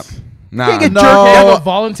 What? Yeah. Nah. You can't get You have a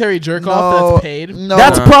voluntary jerk off that's paid. No,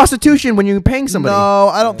 that's prostitution when you're paying somebody. No,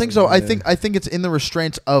 I don't think so. I think it's in the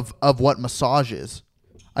restraints of what massage is.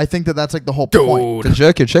 I think that's like the whole point. To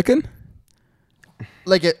jerk your chicken?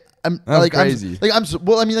 Like it. That's like crazy.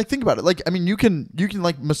 Think about it. Like, I mean, you can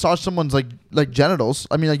like massage someone's like genitals.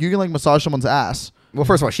 I mean, like you can like massage someone's ass. Well,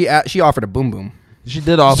 first of all, she offered a boom boom. She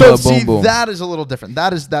did offer a boom boom. That is a little different.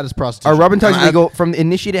 That is prostitution. Our rub and tug legal from the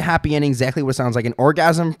initiated happy ending, exactly what it sounds like, an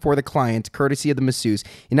orgasm for the client, courtesy of the masseuse.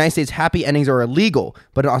 United States, happy endings are illegal,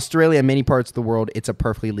 but in Australia and many parts of the world, it's a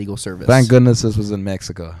perfectly legal service. Thank goodness this was in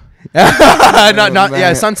Mexico.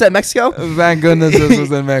 Sunset, Mexico. Thank goodness this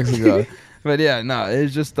was in Mexico. But yeah, no,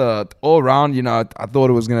 it's just all around, I thought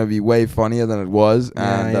it was going to be way funnier than it was.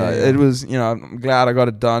 And it was, I'm glad I got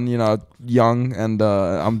it done, young, and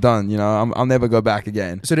I'm done, I'll never go back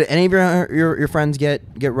again. So did any of your friends get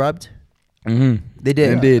rubbed? Mm-hmm. They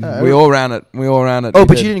did. Indeed. We all ran it. Oh,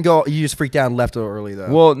 but you didn't go, you just freaked out and left early though.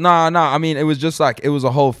 Well, no. I mean, it was just like, it was a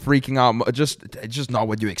whole freaking out. It's just not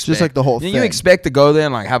what you expect. Just like the whole thing. You expect to go there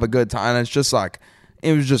and like have a good time. And it's just like,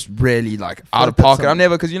 it was just really like out of pocket. I'm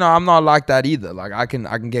never, because I'm not like that either. Like I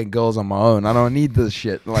can get girls on my own. I don't need this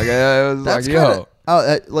shit. Like it was that's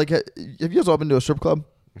like yo. Have you guys all been to a strip club?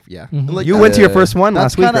 Yeah. Mm-hmm. Like, you went to your first one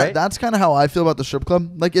last week, right? That's kind of how I feel about the strip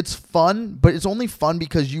club. Like it's fun, but it's only fun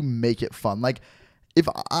because you make it fun. Like if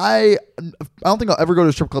I don't think I'll ever go to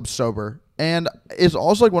a strip club sober, and it's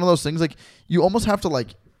also like one of those things like you almost have to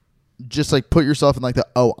like just like put yourself in like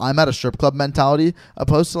the I'm at a strip club mentality,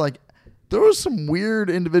 opposed to like. There was some weird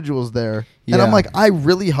individuals there. Yeah. And I'm like, I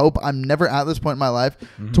really hope I'm never at this point in my life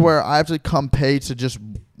to where I have to come pay to just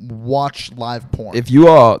watch live porn. If you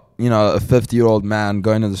are, a 50-year-old man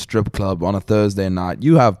going to the strip club on a Thursday night,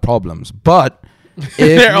 you have problems. But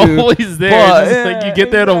they're always there. Just like you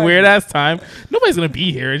get there at a weird ass time. Nobody's gonna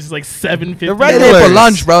be here. It's just like 7:50. They're right there for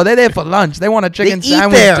lunch, bro. They're there for lunch. They want a chicken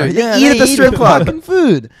sandwich. They eat at the strip club. Fucking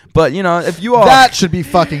food. But if you are, that should be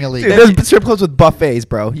fucking illegal. Dude, there's strip clubs with buffets,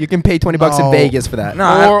 bro. You can pay $20 in Vegas for that.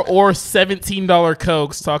 Or $17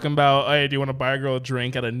 cokes. Talking about, hey, do you want to buy a girl a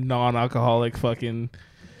drink at a non-alcoholic fucking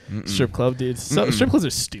strip club, dude. So strip clubs are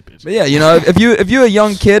stupid. But yeah, you know, if you're a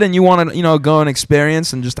young kid and you want to, you know, go and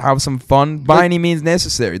experience and just have some fun by any means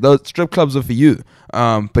necessary, those strip clubs are for you.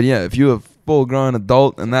 But yeah, if you're a full-grown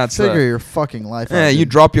adult and that's Figure your fucking life out. yeah, you dude.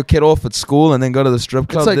 drop your kid off at school and then go to the strip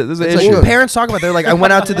club. like- There's an it's like issue. Well, parents talk about. They're like, I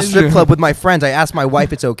went out to the strip club with my friends. I asked my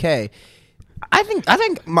wife it's okay. I think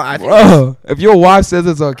Bro, if your wife says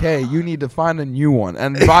it's okay, you need to find a new one,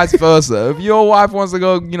 and vice versa. If your wife wants to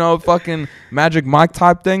go, you know, fucking Magic Mike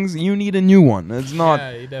type things, you need a new one. It's not.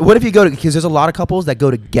 Yeah, you definitely- What if you go to, because there's a lot of couples that go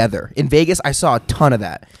together. In Vegas, I saw a ton of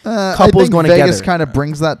that. I Couples think going Vegas together. kind of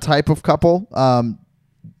brings that type of couple.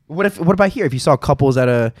 What about here? If you saw couples at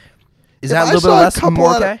a, is If that a I little bit saw a less couple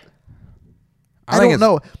more at a- okay? I think don't it's-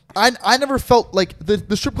 know. I never felt like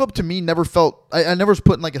the strip club to me never felt I never was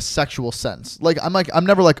put in like a sexual sense. I'm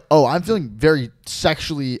never like, oh, I'm feeling very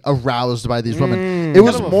sexually aroused by these women. It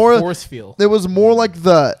was Kind of a more force feel. it was more like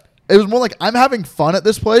I'm having fun at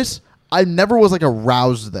this place. I never was like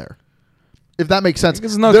aroused there. If that makes sense.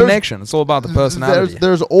 Because there's no There's- connection. It's all about the personality.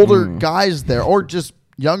 There's older guys there or just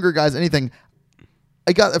younger guys, anything.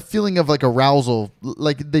 I got a feeling of like arousal,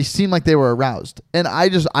 like they seemed like they were aroused, and I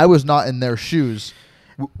was not in their shoes.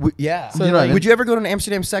 Yeah. So, you know what I mean? Would you ever go to an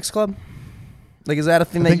Amsterdam sex club? Like, is that a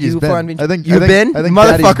thing I that think he's you been. find? I think you've been. I think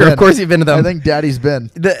Daddy's Motherfucker. been. Of course you've been to them. I think Daddy's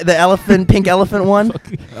been. the elephant, pink elephant one.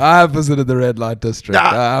 I have visited the red light district.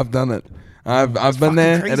 Ah. I've done it. I've been fucking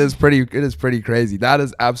there. crazy. It is pretty crazy. That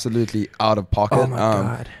is absolutely out of pocket. Oh my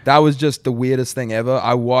God. That was just the weirdest thing ever.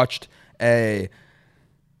 I watched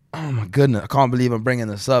oh my goodness, I can't believe I'm bringing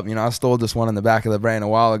this up. You know, I stole this one in the back of the brain a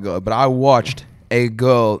while ago, but I watched a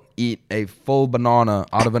girl eat a full banana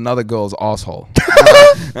out of another girl's asshole.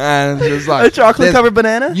 And it's just like A chocolate there's- covered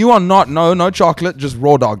banana. You are not no chocolate, just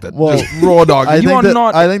raw dogged it. Well, just raw dogged it. You are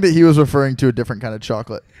not. I think that he was referring to a different kind of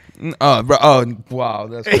chocolate. Oh, bro, wow,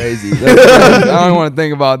 that's crazy. That's crazy. I don't want to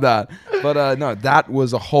think about that. But no, that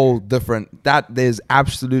was a whole different. There's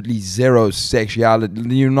absolutely zero sexuality.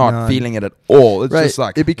 You're not None. feeling it at all. It's Right. just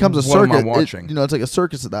like it becomes a what circus. am I watching? It's like a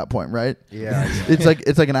circus at that point, right? Yeah. It's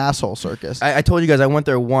like an asshole circus. I told you guys I went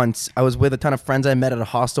there once. I was with a ton of friends I met at a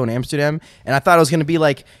hostel in Amsterdam, and I thought it was gonna be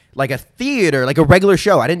like a theater, like a regular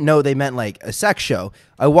show. I didn't know they meant like a sex show.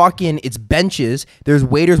 I walk in, it's benches. There's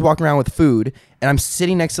waiters walking around with food, and I'm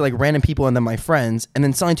sitting next to like random people and then my friends. And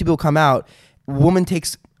then suddenly two people come out. Woman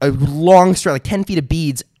takes a long strap, like 10 feet of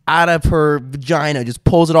beads out of her vagina, just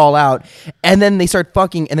pulls it all out, and then they start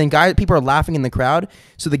fucking. And then people are laughing in the crowd.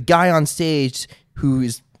 So the guy on stage who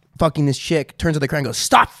is fucking this chick turns to the crowd and goes,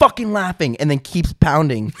 "Stop fucking laughing," and then keeps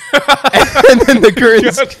pounding. And then the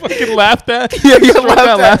curtains. You guys fucking laughed at. Yeah, you Stroke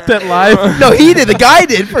got laughed at live. No, he did. The guy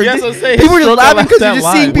did. Yes, I'm saying, People were just Stroke got laughing because laughed you're at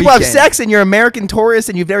just seeing live. people have Weekend. sex and you're American tourists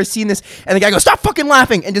and you've never seen this. And the guy goes, "Stop fucking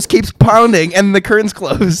laughing," and just keeps pounding, and the curtains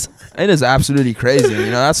close. It is absolutely crazy. You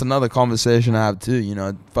know, that's another conversation I have too. You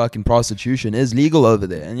know, fucking prostitution is legal over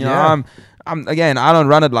there, and you know, Yeah. I'm again, I don't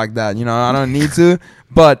run it like that. You know, I don't need to.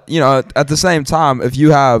 But you know, at the same time, if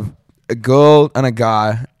you have a girl and a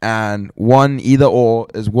guy, and one either or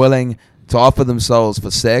is willing to offer themselves for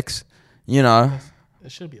sex, you know,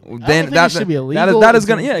 It should be. then that should be illegal. that is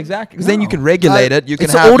gonna exactly because then you can regulate it. You can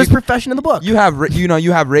It's have the oldest you- profession in the book. you have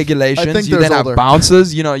you have regulations. I think You there's then have older.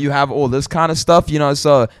 bouncers. You know, you have all this kind of stuff. You know,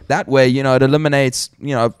 so that way, you know, it eliminates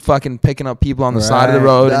fucking picking up people on the side of the Right.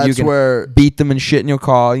 road, and you That's can where beat them and shit in your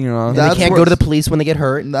car. You know, and That's they can't where- go to the police when they get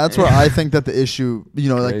hurt. And that's where I think that the issue,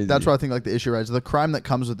 Crazy. that's where I think like the issue, right, is the crime that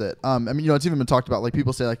comes with it. I mean, it's even been talked about. Like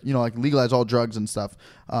people say, like like legalize all drugs and stuff,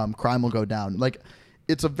 crime will go down. Like,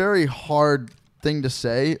 it's a very hard thing to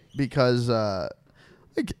say because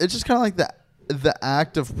like, it's just kind of like the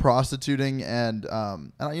act of prostituting and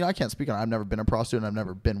I can't speak on it. I've never been a prostitute and I've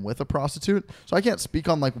never been with a prostitute, so I can't speak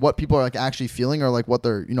on like what people are like actually feeling or like what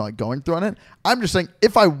they're like going through on it. I'm just saying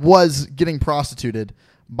if I was getting prostituted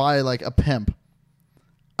by like a pimp,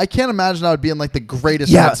 I can't imagine I would be in like the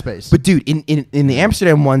greatest headspace. But dude, in the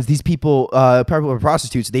Amsterdam ones, these people, probably were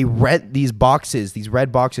prostitutes. They rent these boxes, these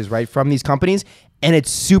red boxes, right, from these companies, and it's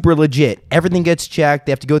super legit. Everything gets checked.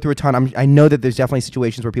 They have to go through a ton. I know that there's definitely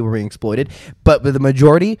situations where people are being exploited, but the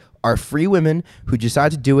majority are free women who decide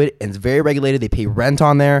to do it, and it's very regulated. They pay rent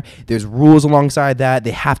on there. There's rules alongside that.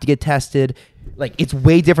 They have to get tested. Like, it's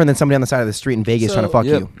way different than somebody on the side of the street in Vegas trying to fuck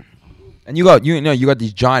Yep. you. And you got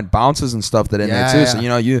these giant bouncers and stuff that in there too. Yeah. So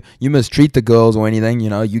you mistreat the girls or anything,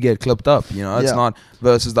 you get clipped up. It's Yeah. not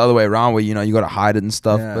versus the other way around where you got to hide it and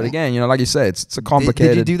stuff. Yeah. But again, like you say, it's a Did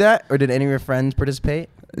complicated. you do that, or did any of your friends participate?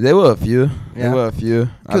 There were a few. Yeah. There were a few.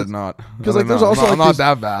 I did not. 'cause, like, there's also, I'm like, not these-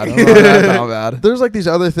 that bad. I'm not that bad. There's like these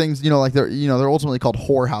other things, like they're ultimately called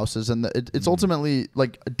whorehouses, and it's ultimately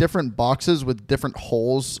like different boxes with different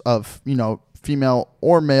holes of female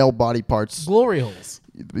or male body parts. Glory holes.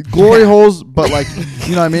 Glory holes, but like,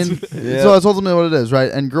 you know what I mean? So that's ultimately what it is,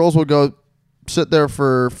 right? And girls will go sit there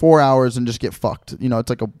for 4 hours and just get fucked. You know, it's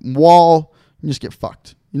like a wall, and just get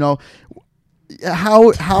fucked. You know,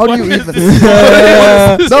 how do you even?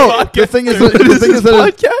 No, the thing is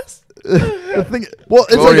that podcast. the thing. Well,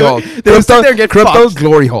 it's Glory like holes. They would sit there and get Crypto's fucked.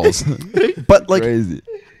 glory holes. but like, Crazy.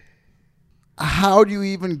 how do you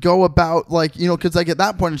even go about, like, you know, because like at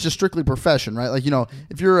that point it's just strictly profession, right? Like, you know,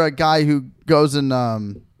 if you're a guy who goes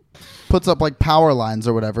and puts up like power lines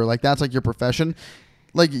or whatever, like that's like your profession.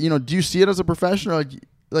 Like, you know, do you see it as a profession, or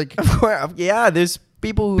like Yeah, there's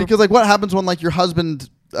people who because like what happens when like your husband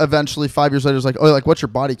eventually 5 years later is like, oh, like what's your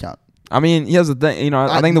body count? I mean, here's the thing. You know,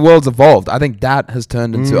 I think the world's evolved. I think that has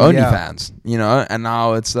turned into yeah. OnlyFans. You know, and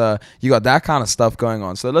now it's you got that kind of stuff going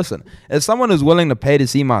on. So listen, if someone is willing to pay to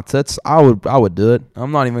see my tits, I would do it.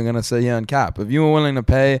 I'm not even gonna sit here and cap. If you were willing to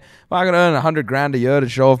pay, if I could earn $100,000 a year to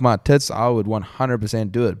show off my tits, I would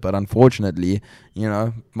 100% do it. But unfortunately, you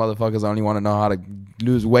know, motherfuckers only want to know how to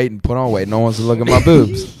lose weight and put on weight. No one wants to look at my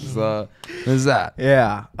boobs. So there's that.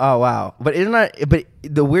 Yeah. Oh wow. But isn't that? But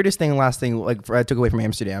the weirdest thing, last thing, like I took away from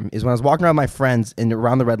Amsterdam is when I was walking around with my friends in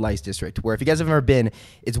around the red lights district, where if you guys have ever been,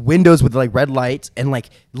 it's windows with like red lights, and like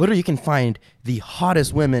literally you can find the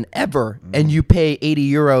hottest women ever, and you pay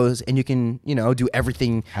 80 euros, and you can, you know, do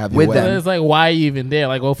everything Have your with way. them. It's like, why are you even there?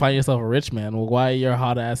 Like, go find yourself a rich man. Well, why are you a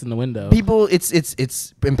hot ass in the window? People, it's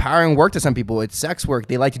empowering work to some people. It's sex work.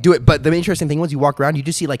 They like to do it. But the interesting thing was, you walk around, you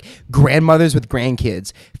just see like grandmothers with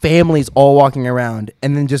grandkids, families all walking around,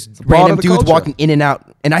 and then just part random of the dudes culture. walking in and out.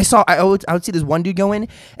 And I would see this one dude go in,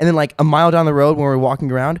 and then like a mile down the road when we were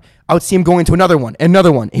walking around, I would see him going to another one, and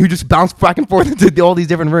another one. He would just bounce back and forth into all these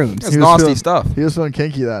different rooms. It's nasty stuff. He was feeling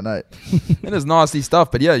kinky that night. It is nasty stuff,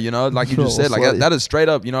 but yeah, you know, like you just So said, like slutty. that is straight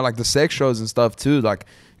up, you know, like the sex shows and stuff too. Like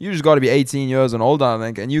you just got to be 18 years and older, I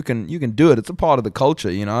think, and you can do it. It's a part of the culture,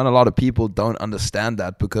 you know, and a lot of people don't understand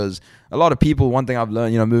that because a lot of people. One thing I've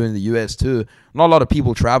learned, you know, moving to the US too, not a lot of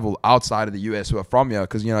people travel outside of the US who are from here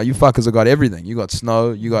because you know you fuckers have got everything. You got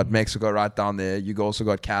snow, you got Mexico right down there. You also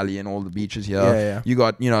got Cali and all the beaches here. Yeah. You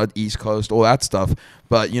got, you know, East Coast, all that stuff.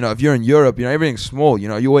 But you know, if you're in Europe, you know everything's small. You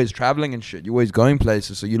know, you're always traveling and shit. You're always going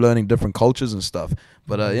places, so you're learning different cultures and stuff.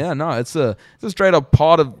 But yeah, no, it's a straight up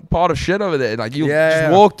part of shit over there. Like you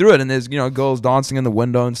just walk through it, and there's, you know, girls dancing in the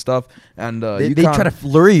window and stuff, and They try to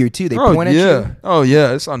lure you too. They point at you. Oh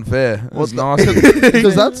yeah, it's unfair. It's nasty.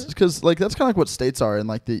 Because that's kind of like what states are in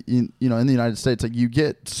like the you know, in the United States. Like you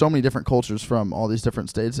get so many different cultures from all these different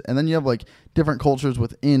states, and then you have like different cultures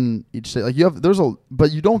within each state. Like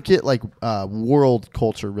but you don't get like world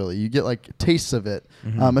culture really. You get like tastes of it,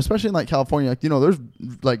 especially in like California. Like, you know, there's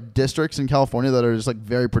like districts in California that are just like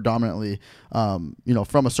very predominantly, you know,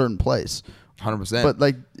 from a certain place. 100%. But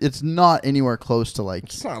like it's not anywhere close to like.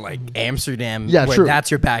 It's not like Amsterdam, Yeah, where true.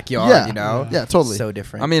 that's your backyard. Yeah. You know. Yeah, totally. So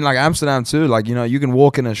different. I mean, like Amsterdam too. Like, you know, you can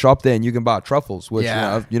walk in a shop there and you can buy truffles, which, Yeah. you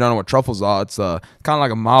know, if you don't know what truffles are, it's kind of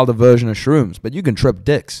like a milder version of shrooms. But you can trip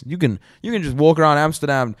dicks. You can just walk around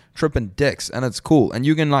Amsterdam tripping dicks, and it's cool. And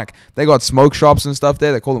you can, like, they got smoke shops and stuff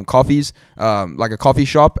there. They call them coffees, like a coffee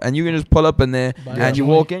shop, and you can just pull up in there Buy and a you joint.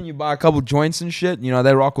 walk in, you buy a couple joints and shit. You know,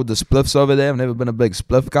 they rock with the spliffs over there. I've never been a big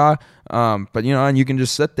spliff guy, but you know, and you can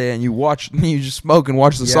just sit there and you watch, you just smoke and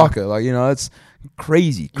watch the Yeah. soccer. Like, you know, it's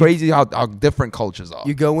crazy how different cultures are.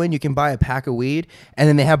 You go in, you can buy a pack of weed, and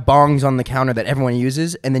then they have bongs on the counter that everyone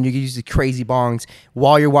uses, and then you can use the crazy bongs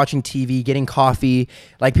while you're watching TV, getting coffee.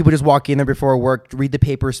 Like, people just walk in there before work, read the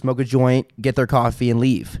paper, smoke a joint, get their coffee, and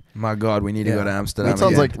leave. My God, we need to go to Amsterdam. That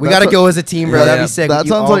sounds again. like We that's gotta go as a team, bro. Yeah, That'd yeah. be sick. That You-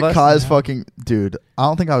 sounds all of like us. Kai's fucking dude. I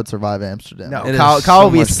don't think I would survive Amsterdam. No, It Kyle is will so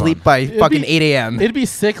be much asleep fun. by It'd fucking be- 8 a.m. It'd be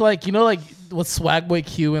sick, like, you know, like what Swagboy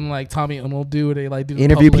Q and like Tommy Uno do, where they like do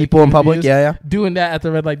Interview public people in public. interviews. Yeah. Doing that at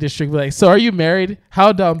the red light district, be like, so are you married?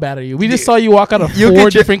 How dumb bad are you? We just saw you walk out of You'll 4 get your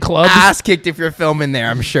different clubs. Ass kicked if you're filming there,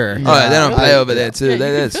 I'm sure. Oh, yeah, they don't play over there too. Yeah, you They-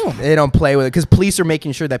 can it's- film. They don't play with it because police are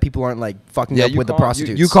making sure that people aren't like fucking Yeah, up you with the can't-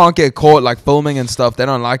 prostitutes. You can't get caught like filming and stuff. They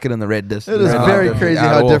don't like it in the red district. It is Red very light crazy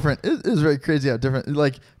district at how all. different. It is very crazy how different.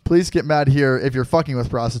 Like police get mad here if you're fucking with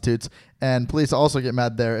prostitutes, and police also get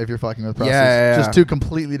mad there if you're fucking with prostitutes. Yeah. Just two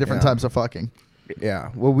completely different Yeah. types of fucking. Yeah.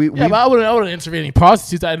 Well, we Yeah, but I wouldn't interview any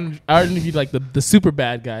prostitutes. I interviewed like the super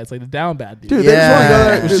bad guys, like the down bad dudes. Dude, they just want to go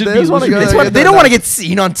there. We Dude, should they be- just want we to should go be- there. It's what- and they get don't their want to get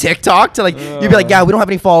seen on TikTok to like you'd be like, yeah, we don't have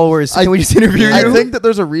any followers. So can we just interview you? I think that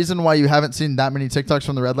there's a reason why you haven't seen that many TikToks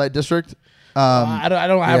from the red light district. I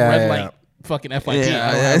don't have yeah, red yeah. light fucking FYP. Yeah,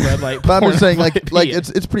 I don't yeah. have red light. But I'm porn just saying, like FYP.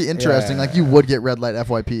 it's pretty interesting. Yeah. Like you would get red light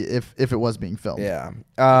FYP if it was being filmed. Yeah.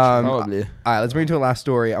 Probably. All right, let's bring it to a last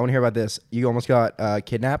story. I want to hear about this. You almost got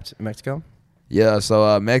kidnapped in Mexico. Yeah,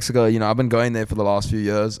 so Mexico, you know, I've been going there for the last few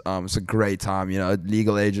years. It's a great time. You know,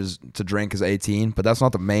 legal age to drink is 18, but that's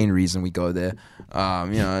not the main reason we go there. You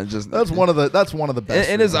know, just That's one of the best.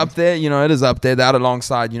 It is up there, you know. It is up there. That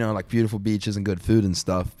alongside, you know, like beautiful beaches and good food and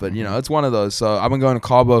stuff. But you know, it's one of those. So I've been going to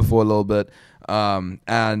Cabo for a little bit.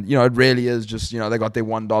 And you know, it really is just, you know, they got their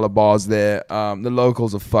 $1 bars there. The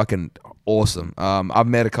locals are fucking awesome. I've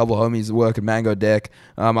met a couple homies that work at Mango Deck.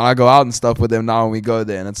 And I go out and stuff with them now when we go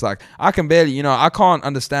there, and it's like I can barely, you know, I can't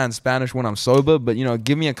understand Spanish when I'm sober, but you know,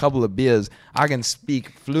 give me a couple of beers, I can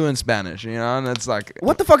speak fluent Spanish, you know. And it's like,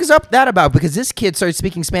 what the fuck is up that about? Because this kid started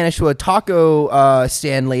speaking Spanish to a taco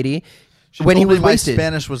stand lady when he was wasted. My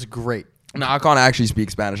Spanish was great. no, I can't actually speak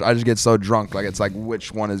Spanish. I just get so drunk. Like, it's like, what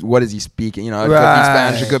is he speaking? You know, it could be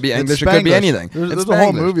Spanish, it could be English, it could be anything. There's a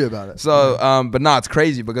whole movie about it. So, but no, it's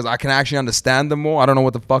crazy because I can actually understand them more. I don't know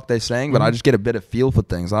what the fuck they're saying, but I just get a bit of feel for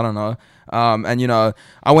things. I don't know. And you know,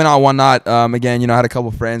 I went out one night. Again, you know, I had a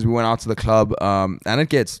couple friends. We went out to the club, and it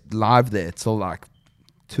gets live there till like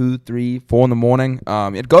 2, 3, 4 in the morning.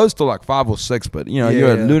 It goes till like 5 or 6, but you know,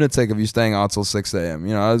 you're a lunatic if you're staying out till 6 a.m.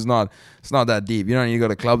 You know, it's not that deep. You don't need to go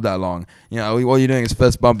to club that long. You know, all you're doing is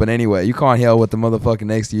fist bumping anyway. You can't hear what the motherfucker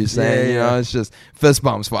next to you is saying. You know, it's just fist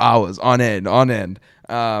bumps for hours on end.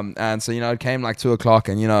 And so, you know, it came like 2 o'clock,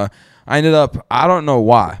 and you know, I ended up, I don't know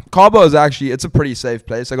why. Cabo is actually, it's a pretty safe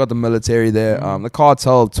place. I got the military there. The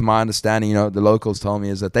cartel, to my understanding, you know, the locals told me,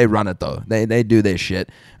 is that they run it though. They do their shit.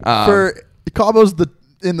 For Cabo's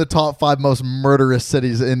in the top 5 most murderous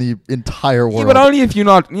cities in the entire world. Yeah, but only if you're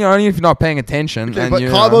not paying attention. Okay, and but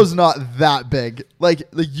Cabo's not that big. Like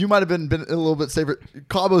you might have been a little bit safer.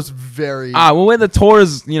 Cabo's very. Well, where the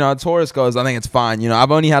tourist goes, I think it's fine. You know,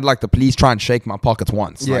 I've only had like the police try and shake my pockets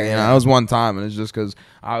once. Yeah, like, you know, that was one time, and it's just because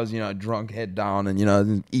I was, you know, drunk, head down, and you know,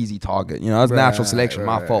 an easy target. You know, it's natural selection.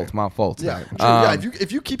 My fault. Yeah, yeah.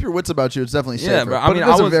 If you keep your wits about you, it's definitely safer. Yeah, but I mean,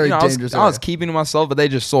 I was keeping to myself, but they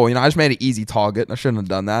just saw. You know, I just made an easy target. I shouldn't have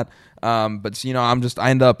done that. But you know, I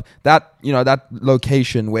end up that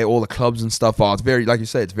location where all the clubs and stuff are. It's very, like you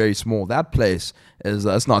say, it's very small. That place is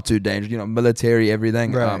it's not too dangerous. You know, military,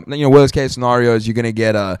 everything. Right. You know, worst case scenario is you're gonna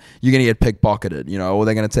get pickpocketed. You know, or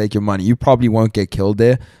they're gonna take your money. You probably won't get killed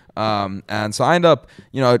there. And so I end up,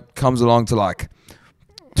 you know, it comes along to like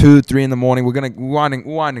 2, 3 in the morning. We're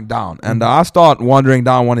winding down, and I start wandering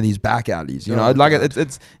down one of these back alleys. You know, like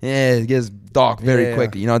it gets dark very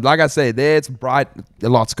quickly. You know, like I say, there it's bright, a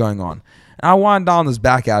lot's going on. And I wind down this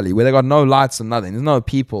back alley where they got no lights and nothing. There's no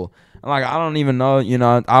people. And like, I don't even know. You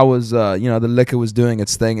know, I was, you know, the liquor was doing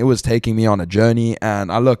its thing. It was taking me on a journey,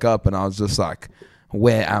 and I look up and I was just like,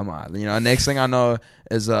 where am I? You know, next thing I know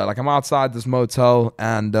is like I'm outside this motel,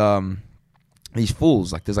 and these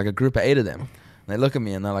fools, like there's like a group of 8 of them. They look at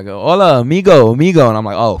me and they're like, "Hola, amigo," and I'm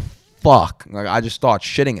like, "Oh, fuck!" Like I just start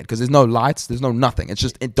shitting it because there's no lights, there's no nothing. It's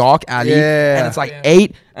just a dark alley, and it's like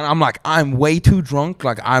 8, and I'm like, I'm way too drunk.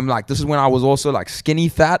 Like I'm like, this is when I was also like skinny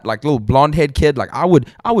fat, like little blonde head kid. Like I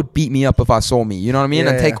would beat me up if I saw me, you know what I mean,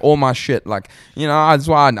 and take all my shit. Like, you know, that's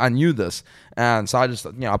why I knew this, and so I just,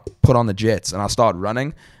 you know, I put on the jets and I started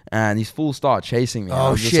running. And these fools start chasing me.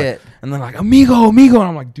 Oh, shit. Like, and they're like, amigo. And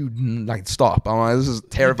I'm like, dude, like, stop. I'm like, this is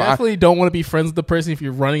terrifying. You definitely don't want to be friends with the person if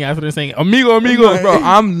you're running after them saying, amigo. Bro,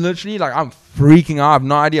 I'm literally, like, I'm freaking out. I have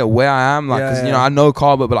no idea where I am. Like, because, you know, I know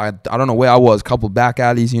Cabo, but I don't know where I was. A couple back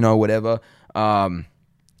alleys, you know, whatever.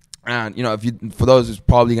 And, you know, for those who's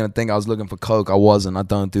probably going to think I was looking for coke, I wasn't. I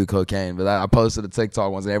don't do cocaine. But I posted a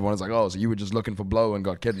TikTok once, and everyone was like, oh, so you were just looking for blow and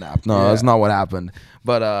got kidnapped. No, that's not what happened.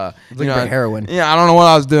 But, you know, heroin. Yeah, I don't know what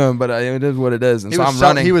I was doing, but it is what it is. And so I'm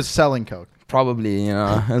running. He was selling coke. Probably, you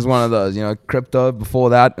know, it's one of those, you know, crypto. Before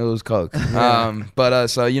that, it was coke.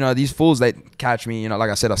 So, you know, these fools, they catch me, you know, like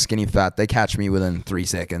I said, I'm skinny fat. They catch me within 3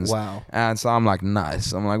 seconds. Wow. And so I'm like,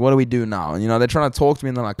 nice. I'm like, what do we do now? And, you know, they're trying to talk to me,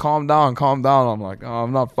 and they're like, calm down. I'm like, oh,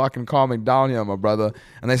 I'm not fucking calming down here, my brother.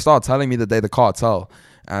 And they start telling me that they're the cartel.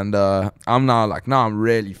 And I'm now like, no, I'm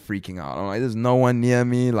really freaking out. I'm like, there's no one near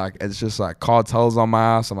me. Like, it's just like cartels on my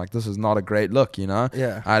ass. I'm like, this is not a great look, you know?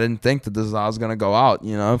 Yeah. I didn't think that this is how I was going to go out,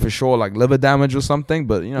 you know, for sure, like liver damage or something,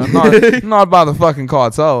 but, you know, not by the fucking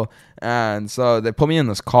cartel. And so they put me in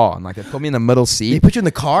this car, and like they put me in the middle seat. They put you in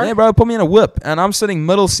the car? Yeah, bro, put me in a whip, and I'm sitting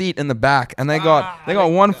middle seat in the back, and they got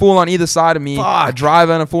one fool on either side of me, a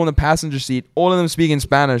driver and a fool in the passenger seat, all of them speaking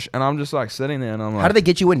Spanish, and I'm just like sitting there, and I'm like, how did they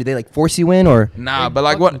get you in? Did they like force you in, or? Nah, but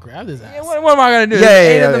like what? Grab his ass. Yeah, what am I gonna do? Yeah,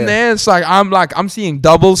 There's 8 of them there. It's like I'm seeing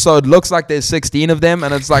double, so it looks like there's 16 of them,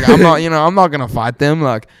 and it's like I'm not gonna fight them,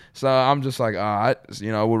 like. So I'm just like, all right,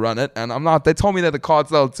 you know, we'll run it. And I'm not, they told me they're the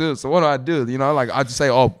cartel too. So what do? You know, like I just say,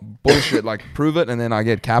 oh, bullshit, like prove it. And then I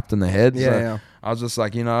get capped in the head. Yeah, I was just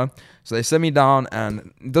like, so they sit me down,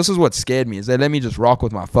 and this is what scared me, is they let me just rock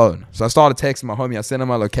with my phone. So I started texting my homie. I sent him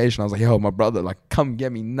my location. I was like, yo, my brother, like, come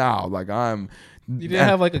get me now. Like, you didn't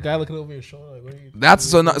have like a guy looking over your shoulder. Like, what are you? That's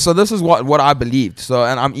so this is what I believed. So,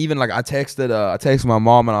 and I'm even like, I texted my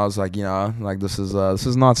mom, and I was like, like, this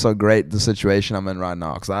is not so great, the situation I'm in right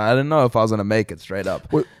now, because I didn't know if I was gonna make it, straight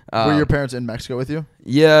up. Were your parents in Mexico with you?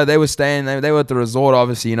 Yeah, they were staying. They were at the resort.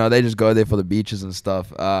 Obviously, they just go there for the beaches and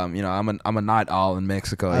stuff. I'm a night owl in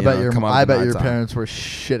Mexico. I bet your parents were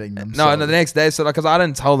shitting themselves. No, and the next day, so because I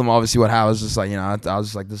didn't tell them obviously what happened. I was just like, I was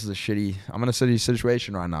just like, this is I'm in a shitty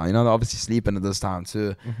situation right now. They're obviously sleeping at this time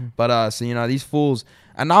too. But so these fools.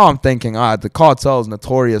 And now I'm thinking, all right, the cartel's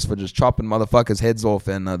notorious for just chopping motherfuckers' heads off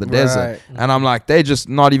in the desert. And I'm like, they just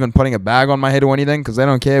not even putting a bag on my head or anything, because they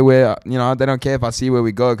don't care where, they don't care if I see where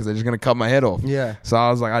we go, because they're just going to cut my head off. Yeah. So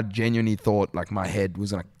I was like, I genuinely thought like my head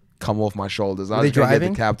was going to come off my shoulders. Are they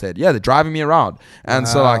driving? Decapitated. Yeah, they're driving me around. And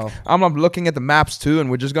so like, I'm looking at the maps too,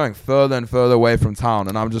 and we're just going further and further away from town.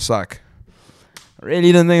 And I'm just like, I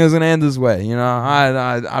really didn't think it was going to end this way.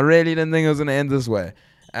 I really didn't think it was going to end this way.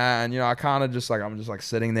 And, I kind of just like, I'm just like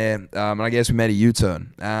sitting there. And I guess we made a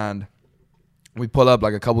U-turn. And we pull up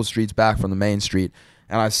like a couple streets back from the main street.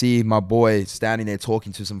 And I see my boy standing there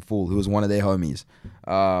talking to some fool who was one of their homies.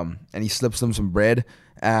 And he slips them some bread.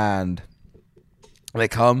 And they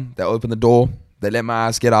come, they open the door. They let my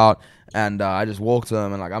ass get out. And I just walk to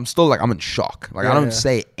them. And like, I'm still like, I'm in shock. Like, I don't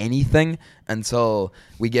say anything until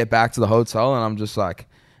we get back to the hotel. And I'm just like,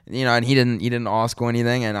 and he didn't ask or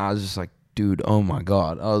anything. And I was just like, dude, oh my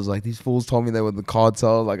God. I was like, these fools told me they were the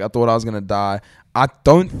cartel. Like, I thought I was going to die. I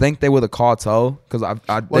don't think they were the cartel, because you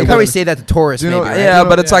probably say that to tourists, maybe, right? Yeah,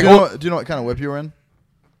 but it's like... Do you know what kind of whip you were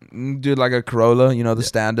in? Dude, like a Corolla, the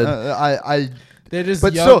standard. They're just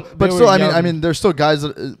but young. still, I mean, there's still guys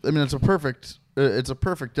that, it's a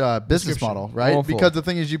perfect business model, right? Awful. Because the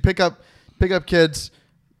thing is, you pick up kids,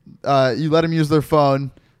 you let them use their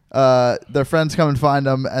phone, their friends come and find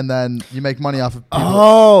them, and then you make money off of people.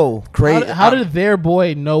 Oh, crazy! How did their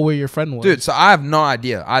boy know where your friend was? Dude, so I have no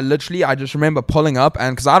idea. I just remember pulling up,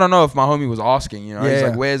 and because I don't know if my homie was asking, he's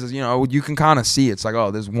like, "Where's this?" You can kind of see it's like,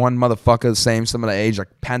 oh, there's one motherfucker, same similar age, like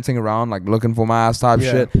panting around, like looking for my ass type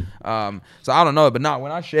shit. So I don't know, but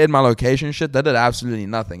when I shared my location and shit, that did absolutely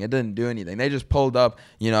nothing. It didn't do anything. They just pulled up,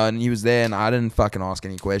 and he was there, and I didn't fucking ask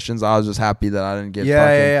any questions. I was just happy that I didn't get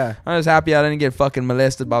I was happy I didn't get fucking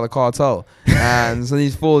molested by the cartel. And so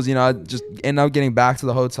these fools, just end up getting back to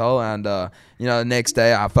the hotel, and the next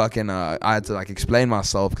day I fucking I had to like explain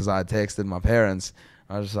myself, because I had texted my parents.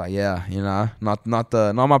 I was just like,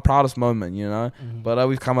 not my proudest moment, but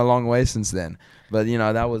we've come a long way since then. But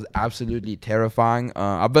that was absolutely terrifying.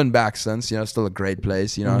 I've been back since, still a great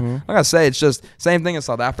place, Like I say, it's just same thing in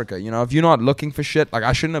South Africa, if you're not looking for shit, like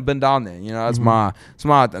I shouldn't have been down there, it's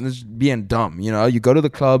and it's being dumb, you go to the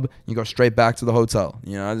club, you go straight back to the hotel,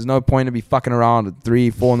 there's no point to be fucking around at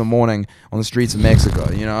 3-4 in the morning on the streets of Mexico,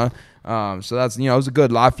 so that's it was a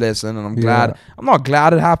good life lesson, and I'm glad. I'm not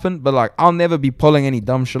glad it happened, but like I'll never be pulling any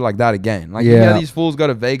dumb shit like that again. Like these fools go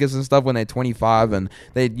to Vegas and stuff when they're 25 and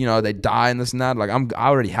they they die and this and that. Like I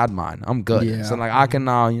already had mine. I'm good. So like I can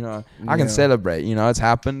now I can celebrate. It's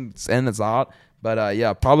happened, it's in, it's out.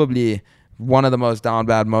 But probably one of the most down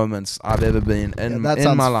bad moments I've ever been in that in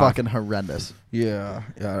sounds my life. fucking horrendous.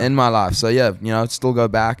 In my life. So still go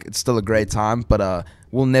back. It's still a great time, but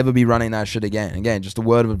we'll never be running that shit again. Again, just a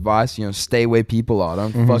word of advice, stay where people are.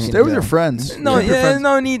 Don't fucking stay with your friends. No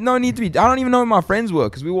need to be. I don't even know who my friends were,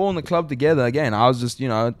 because we were all in the club together. Again, I was just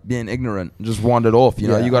being ignorant, just wandered off. You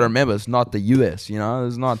got to remember, it's not the US.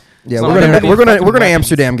 It's not. Yeah, we're gonna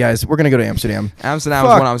Amsterdam, guys. We're gonna go to Amsterdam. Amsterdam is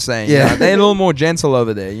what I'm saying. Yeah, they're a little more gentle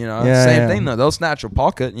over there. Same thing though. They'll snatch your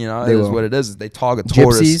pocket. It is what it is. They target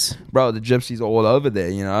tourists, bro. The gypsies are all over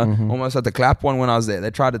there. Almost had to clap one when I was there.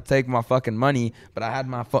 They tried to take my fucking money, but I had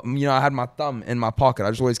my I had my thumb in my pocket.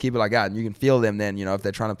 I just always keep it like that, and you can feel them then. If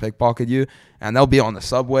they're trying to pickpocket you, and they'll be on the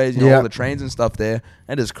subways, all the trains and stuff there.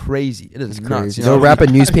 It is crazy. It is nuts. They'll wrap a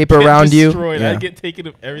newspaper around you. I get taken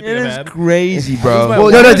of everything. It is crazy, bro.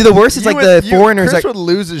 Well, no. The worst is like the foreigners. Chris would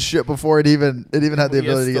lose his shit before it even had the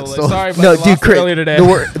ability to get stolen. Sorry, no, dude. today.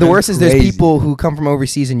 The worst is there's people who come from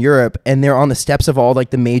overseas in Europe, and they're on the steps of all like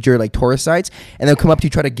the major like tourist sites, and they'll come up to you,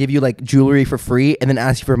 try to give you like jewelry for free, and then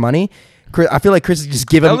ask you for money. I feel like Chris is just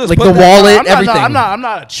giving like the wallet, everything. I'm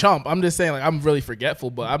not a chump. I'm just saying like I'm really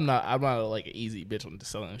forgetful, but I'm not like an easy bitch on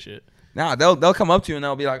selling shit. Nah, they'll come up to you and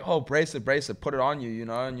they'll be like, "Oh, bracelet, put it on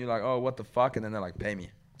you," and you're like, "Oh, what the fuck?" And then they're like, "Pay me."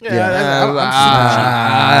 Yeah,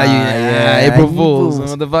 April Fools.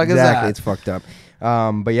 What the fuck is that? Exactly, it's fucked up.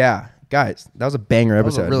 But yeah, Guys, that was a banger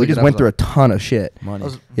was a episode. really We just good went through a episode. ton of shit. Money.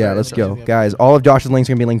 Yeah, let's go. interesting. Guys, all of Josh's links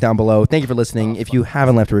are going to be linked down below. Thank you for listening. If you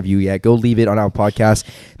haven't left a review yet, go leave it on our podcast.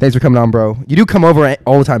 Thanks for coming on, bro. You do come over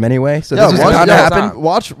all the time anyway, so Yeah, this is watch, bound to yeah, happen.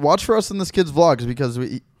 watch for us in this kid's vlogs because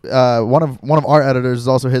we one of our editors is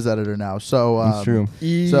also his editor now. So That's true.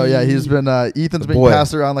 So yeah, he's been Ethan's The being boy.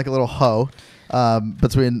 passed around like a little hoe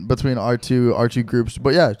between our two groups.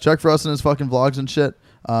 But yeah, check for us in his fucking vlogs and shit.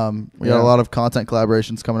 We got a lot of content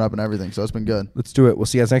collaborations coming up and everything, so it's been good. Let's do it. We'll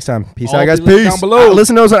see you guys next time. Peace All out, guys. be linked Peace. down below.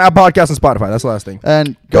 Listen to us on Apple Podcasts and Spotify. That's the last thing.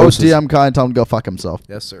 And go Doses. DM Kai and tell him to go fuck himself.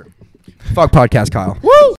 Yes, sir. Fuck podcast, Kyle.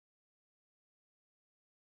 Woo!